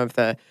things or some of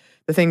the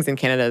things in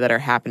Canada that are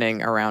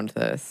happening around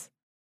this.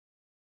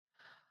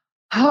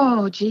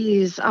 Oh,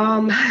 geez.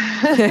 Small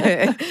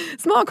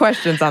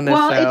questions on this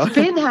Well, show. it's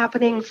been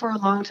happening for a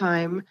long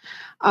time.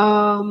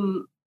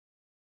 Um,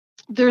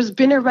 there's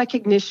been a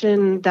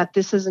recognition that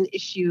this is an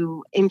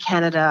issue in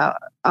Canada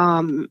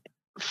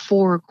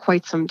for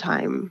quite some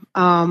time.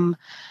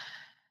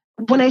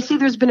 When I say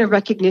there's been a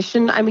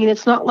recognition, I mean,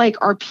 it's not like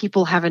our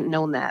people haven't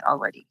known that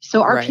already.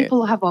 So our Right.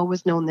 people have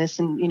always known this,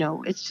 and,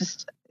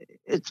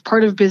 it's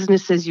part of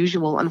business as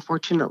usual,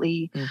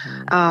 unfortunately,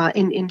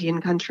 in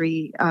Indian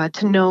country,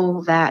 to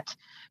know that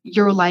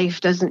your life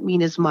doesn't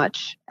mean as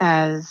much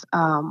as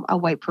a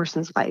white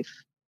person's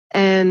life.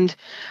 And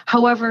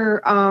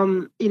however,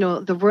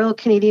 the Royal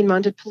Canadian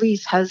Mounted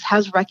Police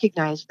has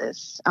recognized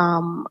this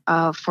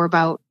for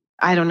about,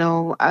 I don't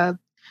know,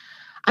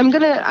 I'm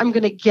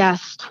gonna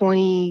guess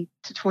 20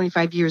 to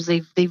 25 years.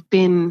 They've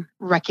been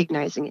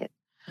recognizing it,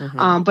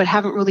 but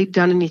haven't really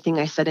done anything.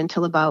 I said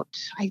until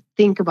I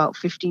think about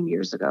 15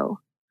 years ago,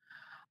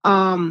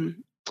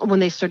 when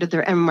they started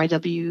their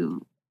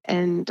MMIW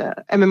and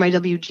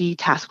MMIWG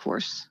task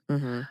force.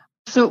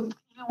 So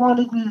you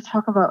wanted me to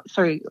talk about,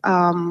 sorry,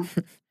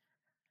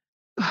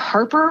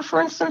 Harper,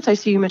 for instance. I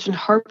see you mentioned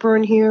Harper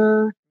in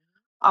here.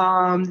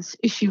 This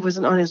issue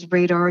wasn't on his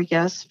radar.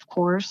 Yes, of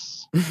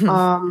course.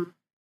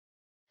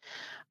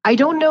 I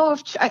don't know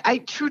if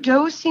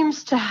Trudeau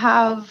seems to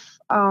have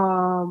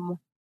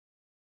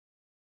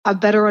a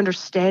better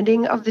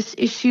understanding of this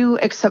issue,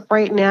 except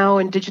right now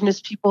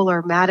Indigenous people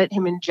are mad at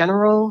him in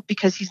general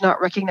because he's not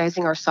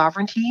recognizing our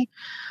sovereignty.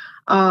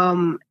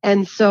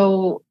 And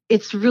so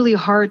it's really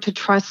hard to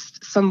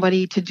trust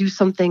somebody to do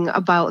something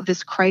about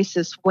this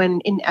crisis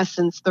when, in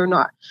essence,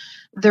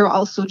 they're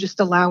also just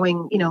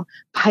allowing,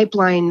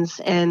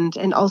 pipelines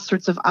and all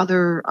sorts of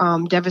other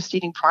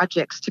devastating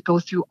projects to go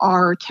through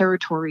our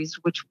territories,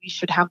 which we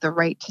should have the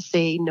right to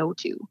say no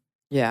to.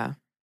 Yeah.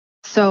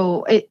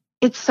 So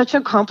it's such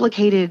a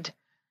complicated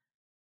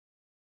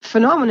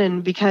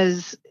phenomenon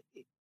because,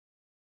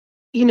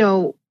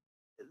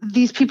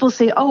 these people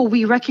say, oh,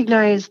 we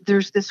recognize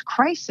there's this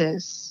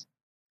crisis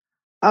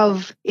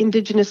of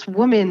Indigenous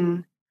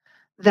women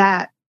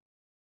that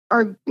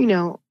are,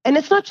 and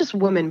it's not just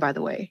women, by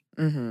the way.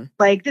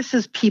 Like, this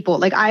is people.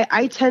 Like,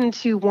 I tend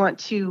to want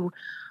to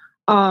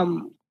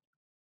call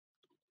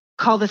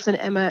this an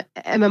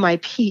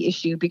MMIP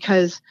issue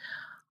because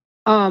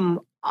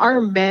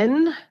our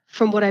men,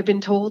 from what I've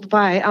been told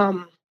by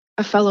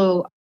a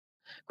fellow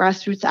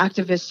grassroots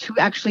activist who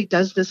actually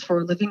does this for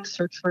a living,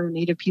 search for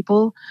Native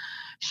people,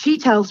 she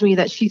tells me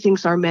that she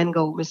thinks our men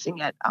go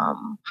missing at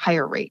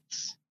higher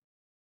rates.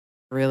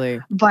 Really?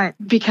 But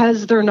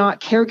because they're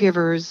not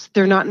caregivers,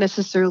 they're not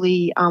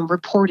necessarily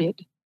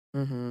reported.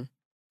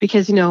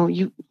 Because,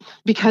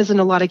 because in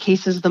a lot of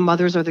cases, the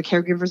mothers are the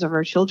caregivers of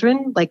our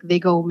children, like they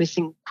go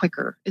missing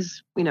quicker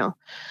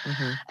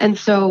And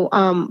so,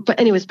 but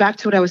anyways, back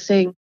to what I was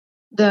saying,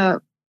 the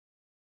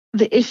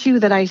issue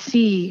that I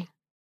see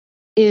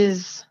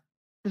is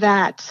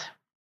that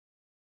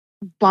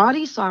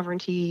body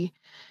sovereignty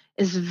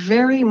is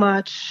very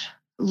much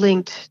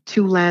linked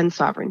to land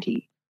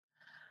sovereignty.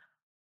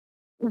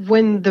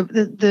 When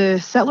the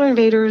settler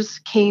invaders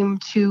came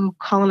to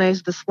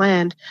colonize this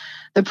land,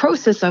 the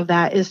process of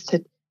that is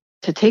to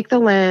take the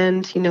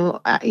land,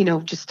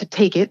 just to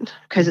take it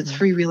because it's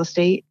free real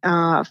estate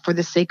for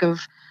the sake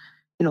of,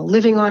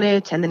 living on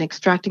it and then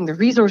extracting the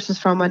resources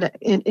from it.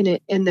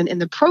 And then in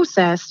the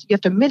process, you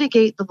have to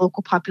mitigate the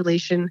local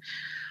population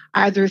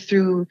either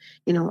through,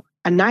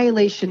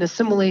 annihilation,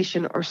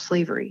 assimilation, or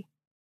slavery.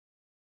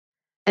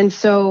 And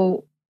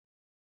so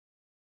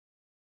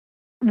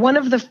one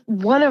of the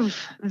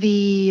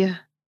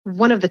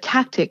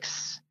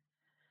tactics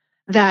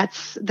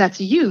that's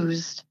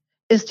used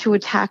is to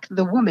attack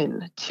the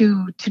woman,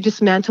 to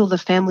dismantle the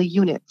family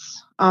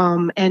units,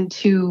 and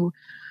to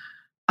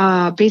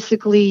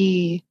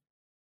basically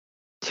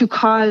to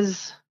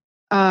cause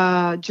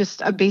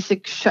just a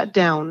basic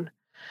shutdown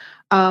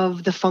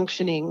of the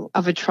functioning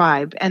of a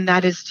tribe, and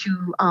that is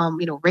to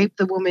rape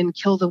the woman,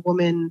 kill the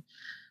woman,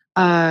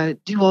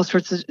 do all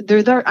sorts of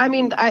I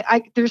mean,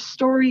 there's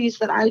stories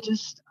that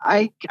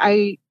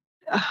I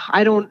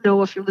don't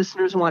know if your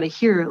listeners want to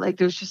hear. Like,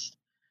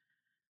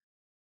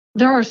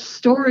 there are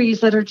stories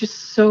that are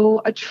just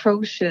so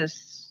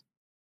atrocious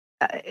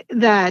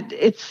that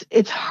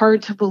it's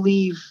hard to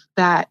believe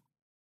that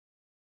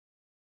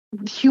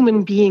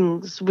human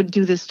beings would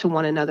do this to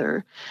one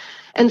another.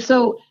 And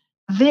so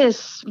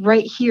this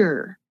right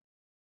here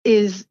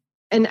is,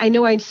 and I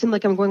know I seem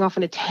like I'm going off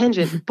on a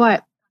tangent,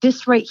 but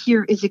this right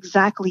here is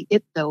exactly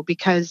it, though,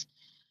 because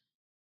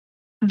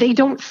they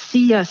don't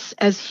see us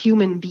as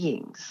human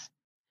beings.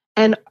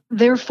 And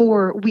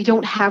therefore, we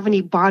don't have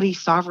any body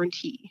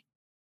sovereignty.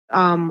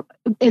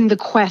 In the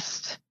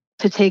quest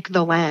to take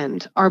the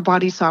land, our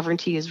body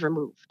sovereignty is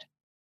removed.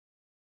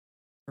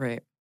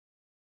 Right.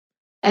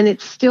 And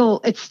it still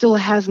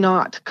has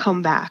not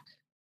come back.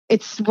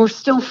 We're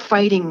still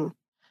fighting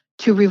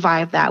to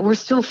revive that. We're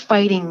still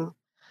fighting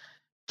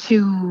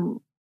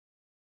to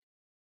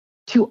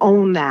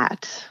own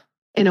that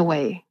in a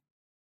way.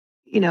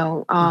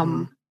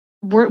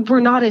 We're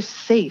not as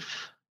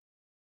safe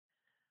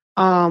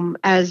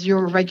as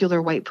your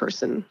regular white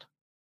person.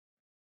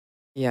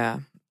 Yeah.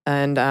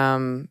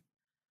 And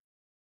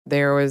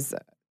there was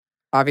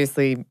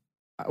obviously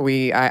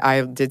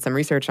I did some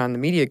research on the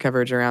media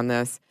coverage around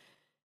this,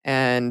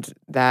 and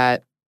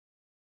that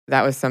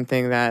was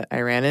something that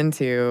I ran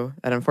into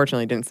that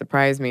unfortunately didn't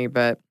surprise me,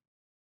 but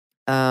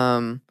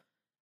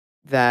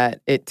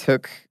that it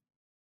took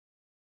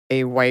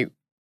a white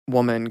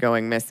woman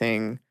going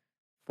missing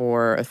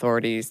for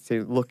authorities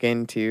to look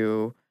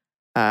into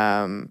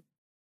um,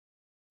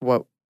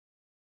 what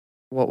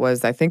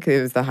was, I think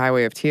it was the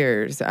Highway of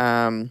Tears.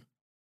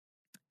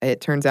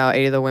 It turns out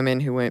 8 of the women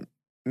who went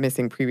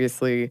missing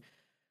previously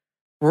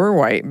were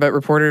white, but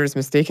reporters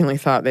mistakenly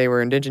thought they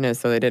were Indigenous,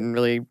 so they didn't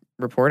really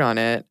report on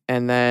it.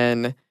 And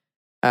then,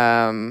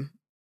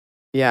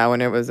 yeah,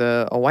 when it was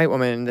a white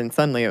woman, then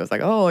suddenly it was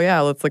like, oh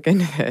yeah, let's look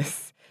into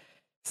this.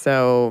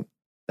 So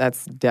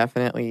that's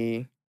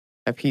definitely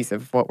a piece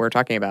of what we're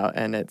talking about,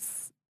 and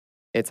it's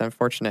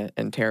unfortunate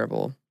and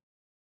terrible.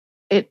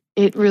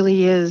 It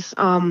really is.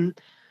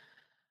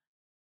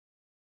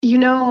 You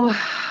know,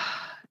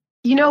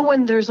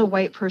 when there's a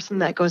white person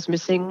that goes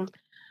missing,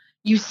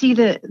 you see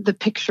the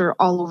picture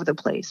all over the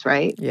place,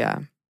 right? Yeah.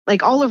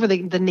 Like all over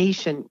the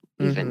nation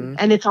even,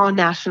 and it's on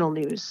national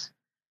news.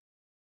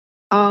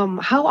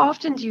 How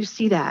often do you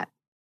see that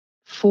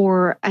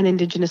for an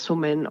Indigenous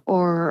woman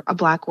or a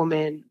Black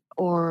woman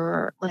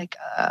or like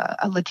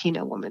a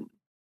Latina woman?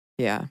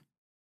 Yeah.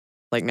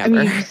 Like I never.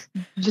 mean,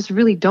 you just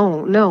really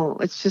don't. No,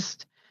 it's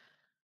just,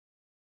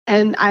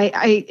 and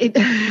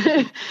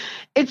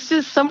it's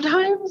just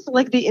sometimes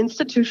like the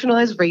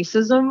institutionalized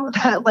racism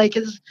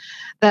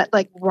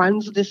that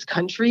runs this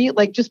country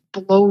just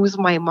blows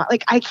my mind.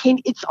 Like I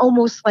can't. It's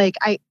almost like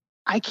I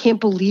can't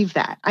believe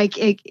that.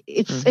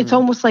 It's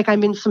almost like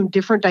I'm in some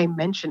different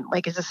dimension.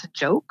 Like, is this a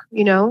joke?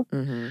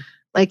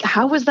 Like,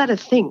 how is that a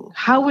thing?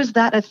 How is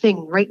that a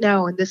thing right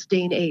now in this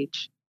day and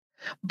age?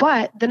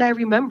 But then I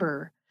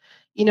remember,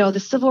 the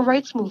civil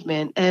rights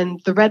movement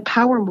and the Red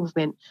Power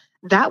movement.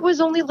 That was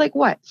only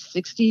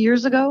 60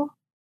 years ago?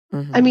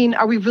 I mean,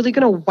 are we really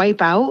going to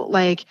wipe out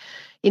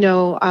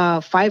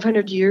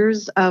 500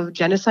 years of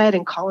genocide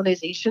and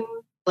colonization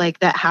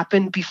that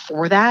happened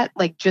before that,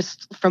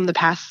 just from the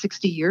past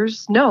 60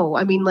 years? No.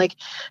 I mean,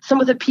 some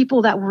of the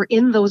people that were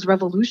in those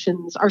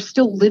revolutions are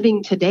still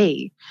living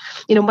today.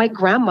 My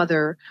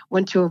grandmother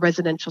went to a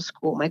residential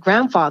school. My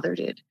grandfather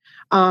did.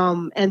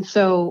 And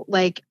so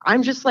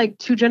I'm just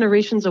 2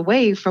 generations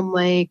away from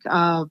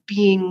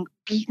being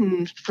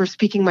beaten for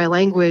speaking my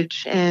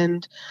language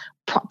and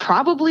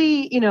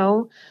probably,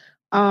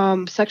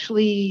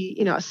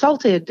 sexually,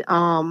 assaulted,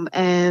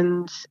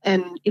 and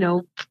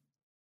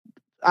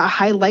a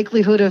high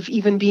likelihood of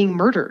even being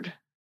murdered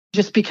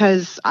just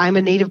because I'm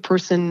a Native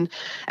person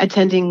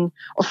attending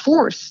or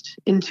forced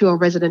into a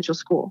residential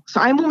school.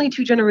 So I'm only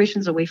 2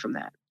 generations away from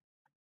that.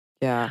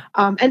 Yeah.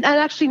 And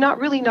actually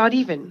not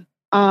even.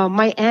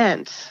 My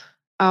aunt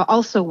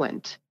also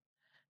went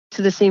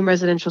to the same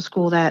residential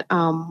school that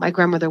my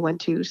grandmother went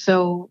to.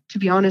 So to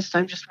be honest,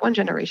 I'm just 1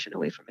 generation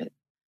away from it.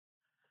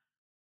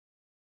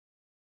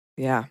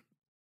 Yeah.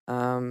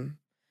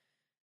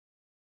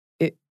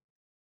 It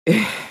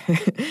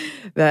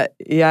that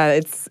yeah,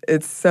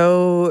 it's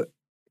so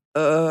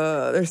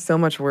there's so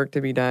much work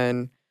to be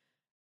done.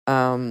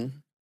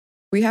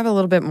 We have a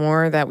little bit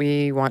more that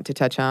we want to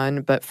touch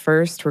on, but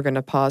first we're going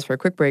to pause for a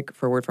quick break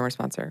for a word from our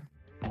sponsor.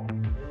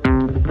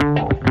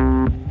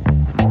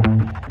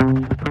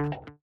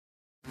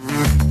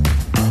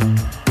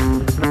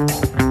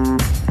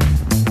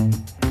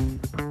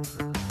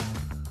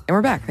 And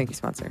we're back. Thank you,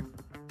 sponsor.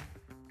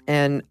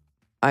 And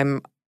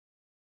I'm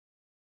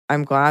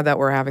glad that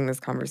we're having this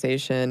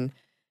conversation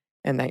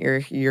and that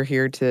you're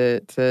here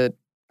to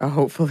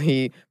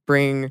hopefully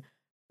bring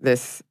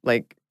this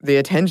the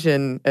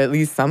attention, at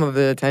least some of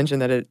the attention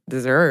that it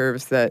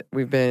deserves, that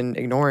we've been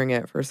ignoring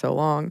it for so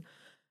long.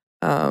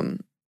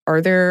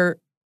 Are there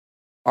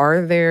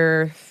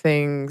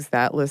things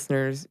that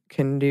listeners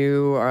can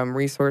do,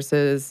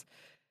 resources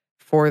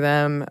for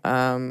them?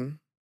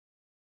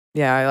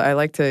 Yeah, I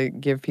like to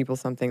give people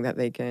something that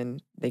they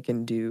can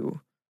do.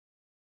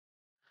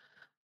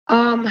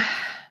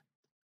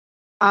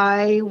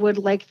 I would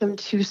like them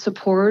to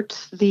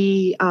support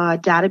the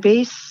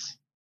database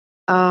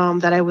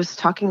that I was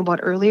talking about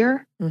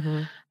earlier,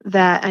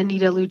 that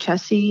Anita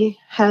Lucchesi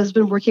has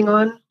been working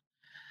on.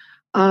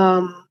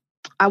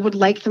 I would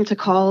like them to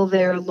call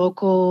their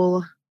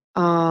local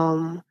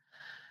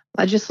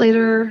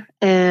legislator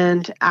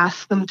and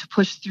ask them to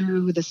push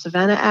through the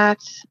Savannah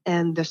Act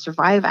and the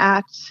Survive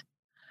Act.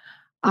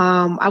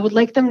 I would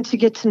like them to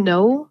get to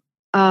know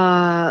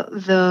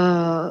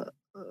the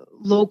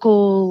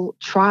local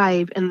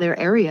tribe in their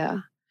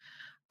area.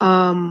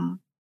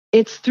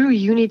 It's through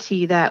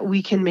unity that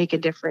we can make a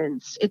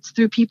difference. It's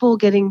through people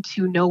getting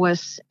to know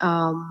us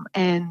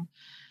and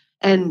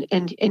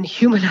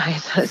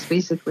humanize us,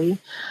 basically,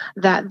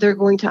 that they're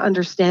going to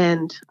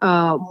understand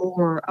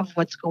more of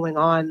what's going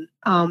on.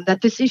 That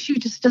this issue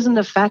just doesn't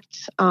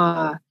affect,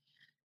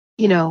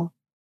 you know,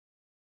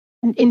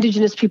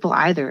 Indigenous people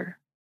either.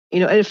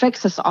 It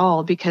affects us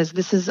all because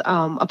this is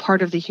a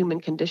part of the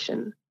human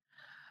condition.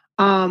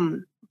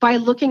 By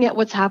looking at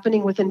what's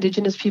happening with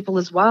Indigenous people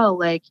as well,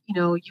 like,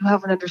 you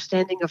have an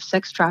understanding of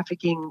sex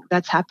trafficking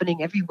that's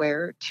happening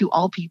everywhere to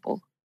all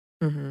people.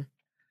 Mm-hmm.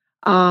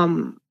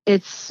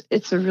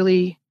 It's a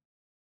really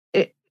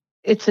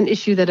it's an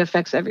issue that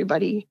affects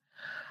everybody.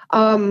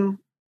 I'd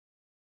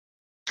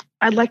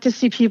like to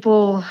see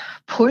people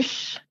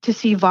push to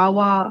see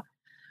VAWA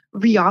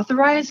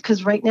reauthorized,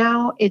 because right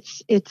now it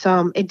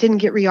didn't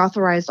get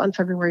reauthorized on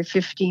February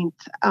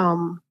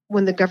 15th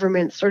when the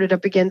government started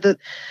up again. The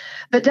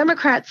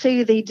Democrats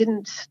say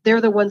they're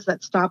the ones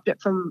that stopped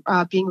it from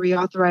being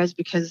reauthorized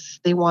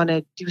because they want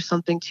to do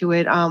something to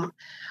it.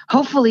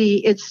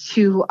 Hopefully it's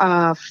to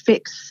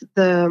fix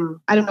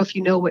I don't know if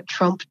you know what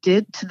Trump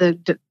did to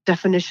the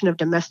definition of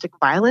domestic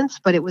violence,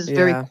 but it was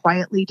very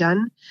quietly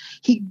done.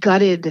 He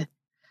gutted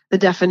the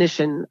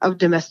definition of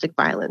domestic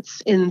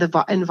violence in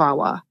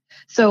VAWA.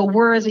 So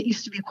whereas it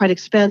used to be quite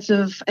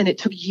expansive and it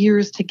took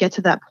years to get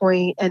to that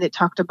point, and it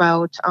talked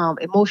about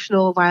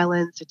emotional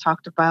violence, it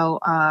talked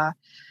about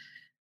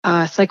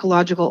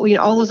psychological,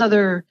 all those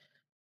other,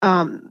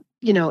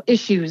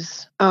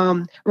 issues.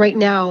 Right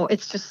now,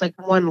 it's just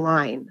like one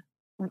line.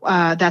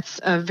 That's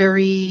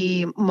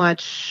very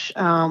much,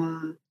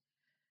 and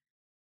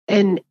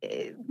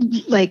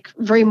like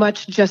very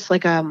much just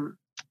like a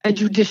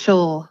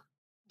judicial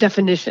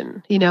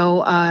definition.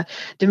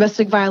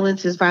 Domestic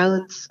violence is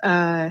violence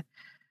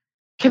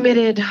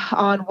committed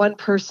on one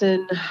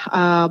person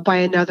by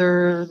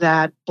another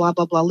that blah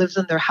blah blah lives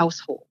in their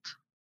household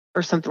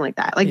or something like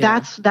that. Like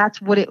that's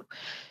what it.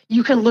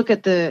 You can look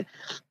at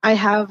I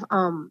have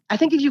I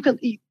think if you can,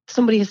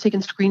 somebody has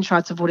taken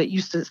screenshots of what it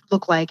used to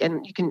look like,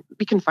 and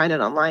we can find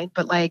it online,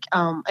 but like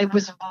it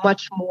was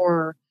much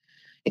more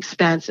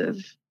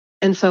expansive.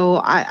 And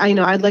so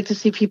I'd like to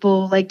see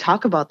people like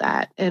talk about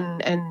that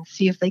and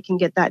see if they can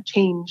get that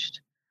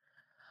changed.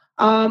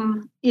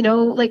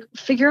 Like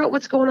figure out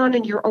what's going on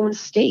in your own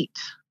state.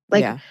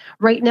 Like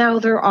right now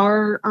there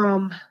are,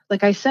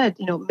 like I said,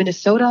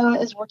 Minnesota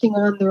is working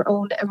on their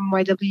own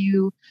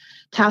MYW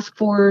task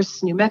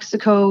force, New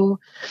Mexico,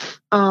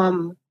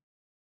 a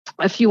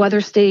few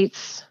other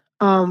states,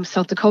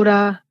 South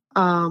Dakota,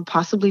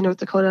 possibly North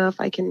Dakota,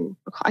 if I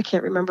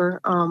can't remember.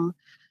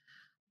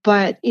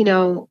 But,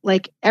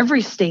 like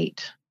every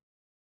state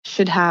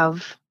should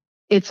have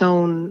its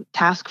own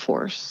task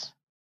force.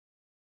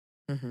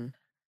 Mm-hmm.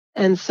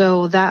 And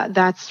so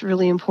that's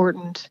really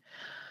important.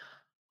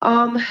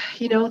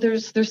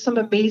 There's some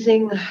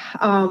amazing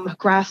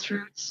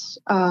grassroots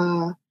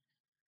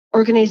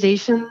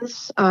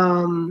organizations,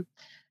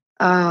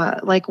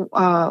 like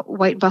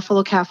White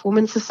Buffalo Calf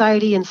Women's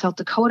Society in South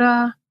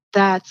Dakota.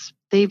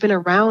 They've been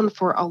around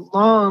for a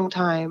long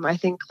time. I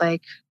think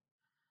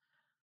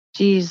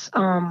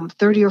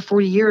 30 or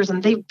 40 years,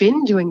 and they've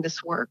been doing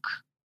this work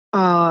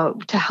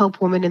to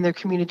help women in their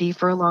community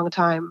for a long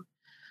time.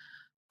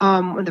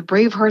 The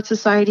Braveheart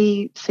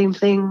Society, same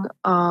thing.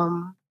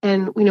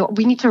 And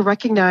we need to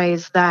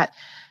recognize that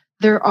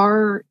there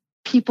are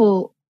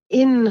people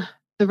in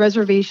the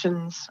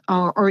reservations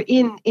or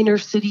in inner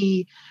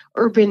city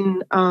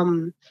urban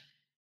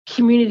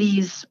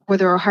communities where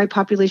there are high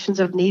populations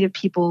of Native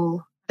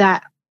people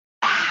that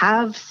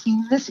have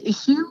seen this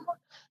issue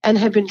and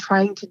have been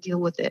trying to deal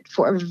with it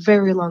for a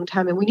very long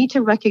time. And we need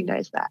to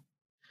recognize that.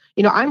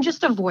 I'm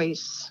just a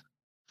voice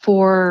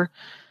for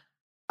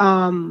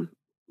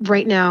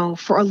right now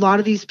for a lot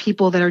of these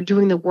people that are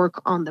doing the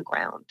work on the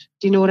ground.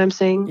 Do you know what I'm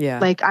saying? Yeah.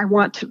 Like I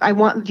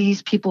want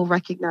these people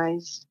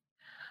recognized,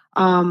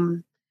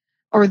 or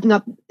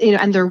not,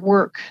 and their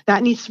work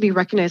that needs to be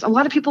recognized. A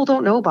lot of people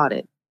don't know about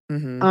it.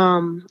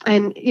 Mm-hmm.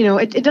 And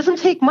it doesn't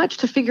take much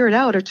to figure it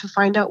out or to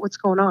find out what's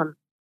going on,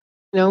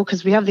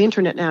 because we have the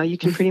internet now. You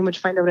can pretty much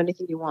find out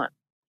anything you want.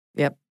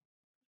 Yep.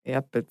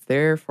 It's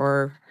there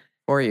for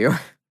you.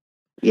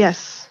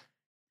 Yes.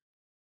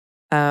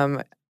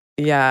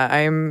 Yeah,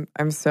 I'm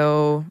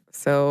so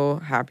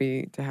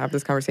happy to have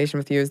this conversation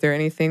with you. Is there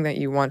anything that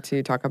you want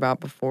to talk about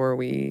before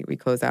we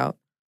close out?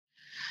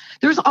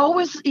 There's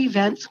always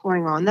events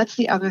going on. That's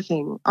the other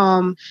thing.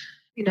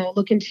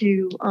 Look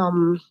into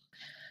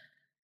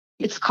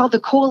it's called the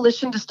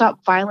Coalition to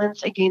Stop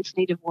Violence Against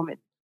Native Women.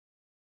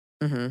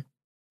 Mm-hmm.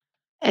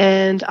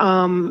 And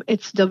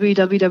it's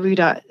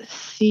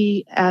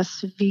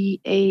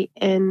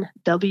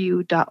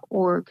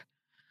www.csvanw.org.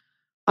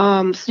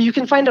 So you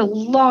can find a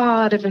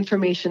lot of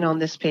information on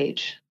this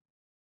page.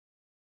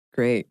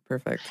 Great.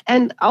 Perfect.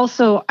 And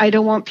also, I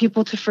don't want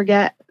people to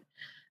forget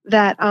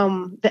that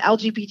the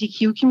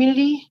LGBTQ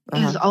community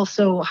is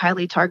also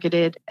highly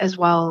targeted as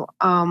well.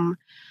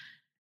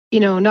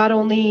 Not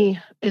only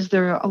is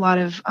there a lot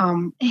of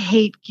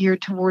hate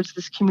geared towards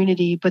this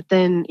community, but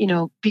then,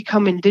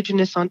 become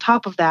Indigenous on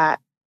top of that,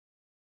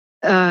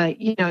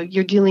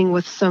 you're dealing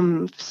with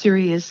some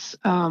serious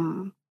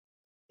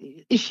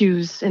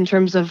issues in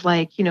terms of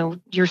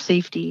your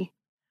safety.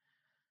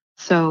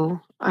 So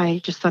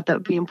I just thought that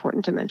would be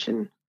important to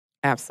mention.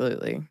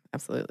 Absolutely.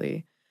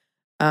 Absolutely.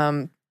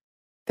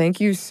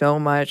 Thank you so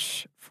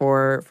much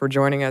for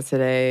joining us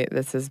today.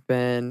 This has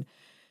been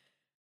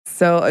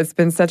it's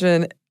been such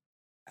a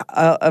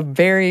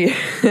very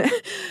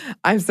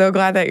I'm so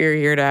glad that you're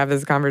here to have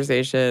this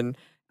conversation.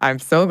 I'm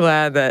so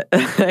glad that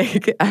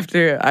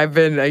after I've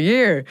been a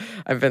year,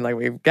 I've been like,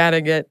 we've got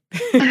to get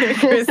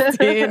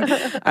Christine.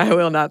 I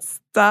will not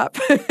stop.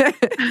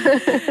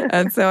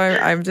 And so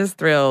I'm just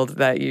thrilled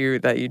that you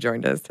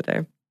joined us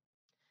today.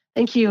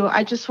 Thank you.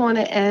 I just want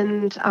to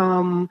end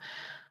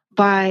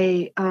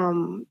by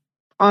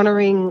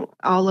honoring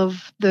all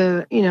of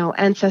the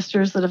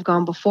ancestors that have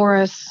gone before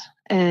us,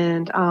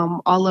 and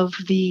all of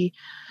the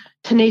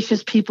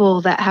tenacious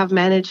people that have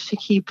managed to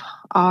keep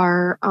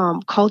our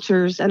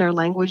cultures and our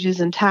languages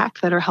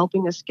intact, that are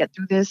helping us get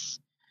through this,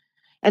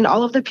 and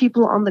all of the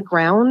people on the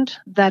ground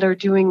that are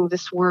doing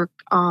this work.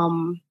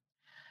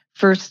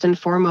 First and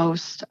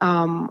foremost,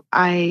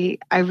 I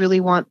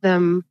really want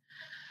to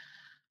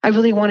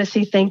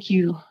say thank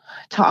you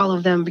to all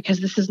of them, because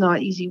this is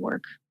not easy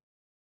work.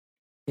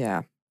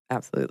 Yeah,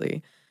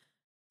 absolutely.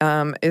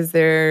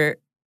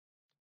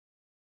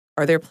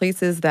 Are there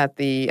places that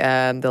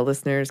the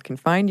listeners can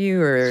find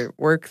you, or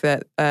work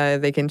that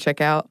they can check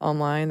out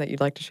online that you'd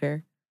like to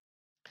share?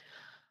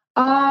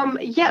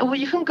 Yeah, well,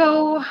 you can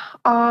go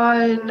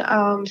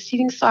on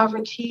Seeding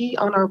Sovereignty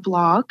on our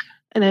blog,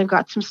 and I've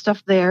got some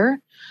stuff there.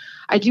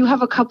 I do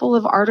have a couple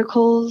of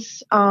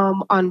articles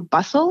on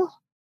Bustle,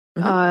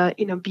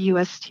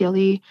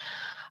 BUSTLE.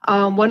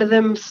 One of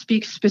them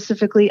speaks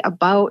specifically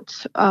about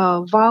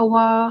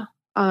VAWA.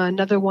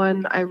 Another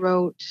one I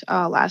wrote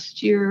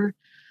last year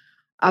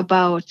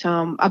about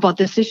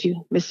this issue,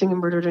 missing and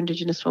murdered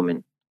Indigenous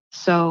women.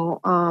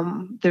 So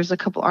there's a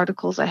couple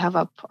articles I have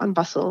up on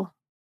Bustle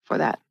for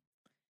that.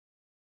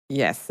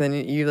 Yes,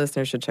 and you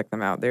listeners should check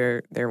them out.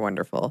 They're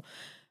wonderful.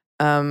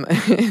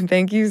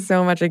 Thank you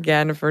so much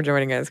again for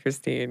joining us,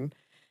 Christine.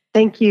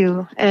 Thank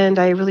you, and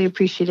I really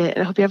appreciate it,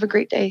 and I hope you have a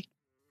great day.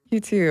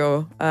 You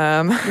too.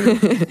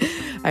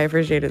 I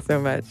appreciate it so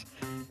much.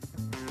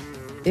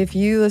 If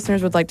you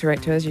listeners would like to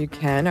write to us, you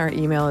can. Our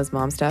email is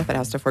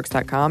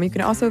momstuff@howstuffworks.com. You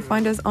can also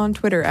find us on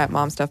Twitter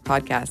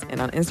 @momstuffpodcast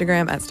and on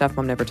Instagram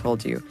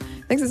 @stuffmomnevertoldyou.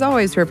 Thanks as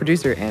always to our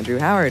producer, Andrew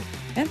Howard.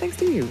 And thanks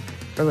to you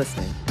for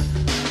listening.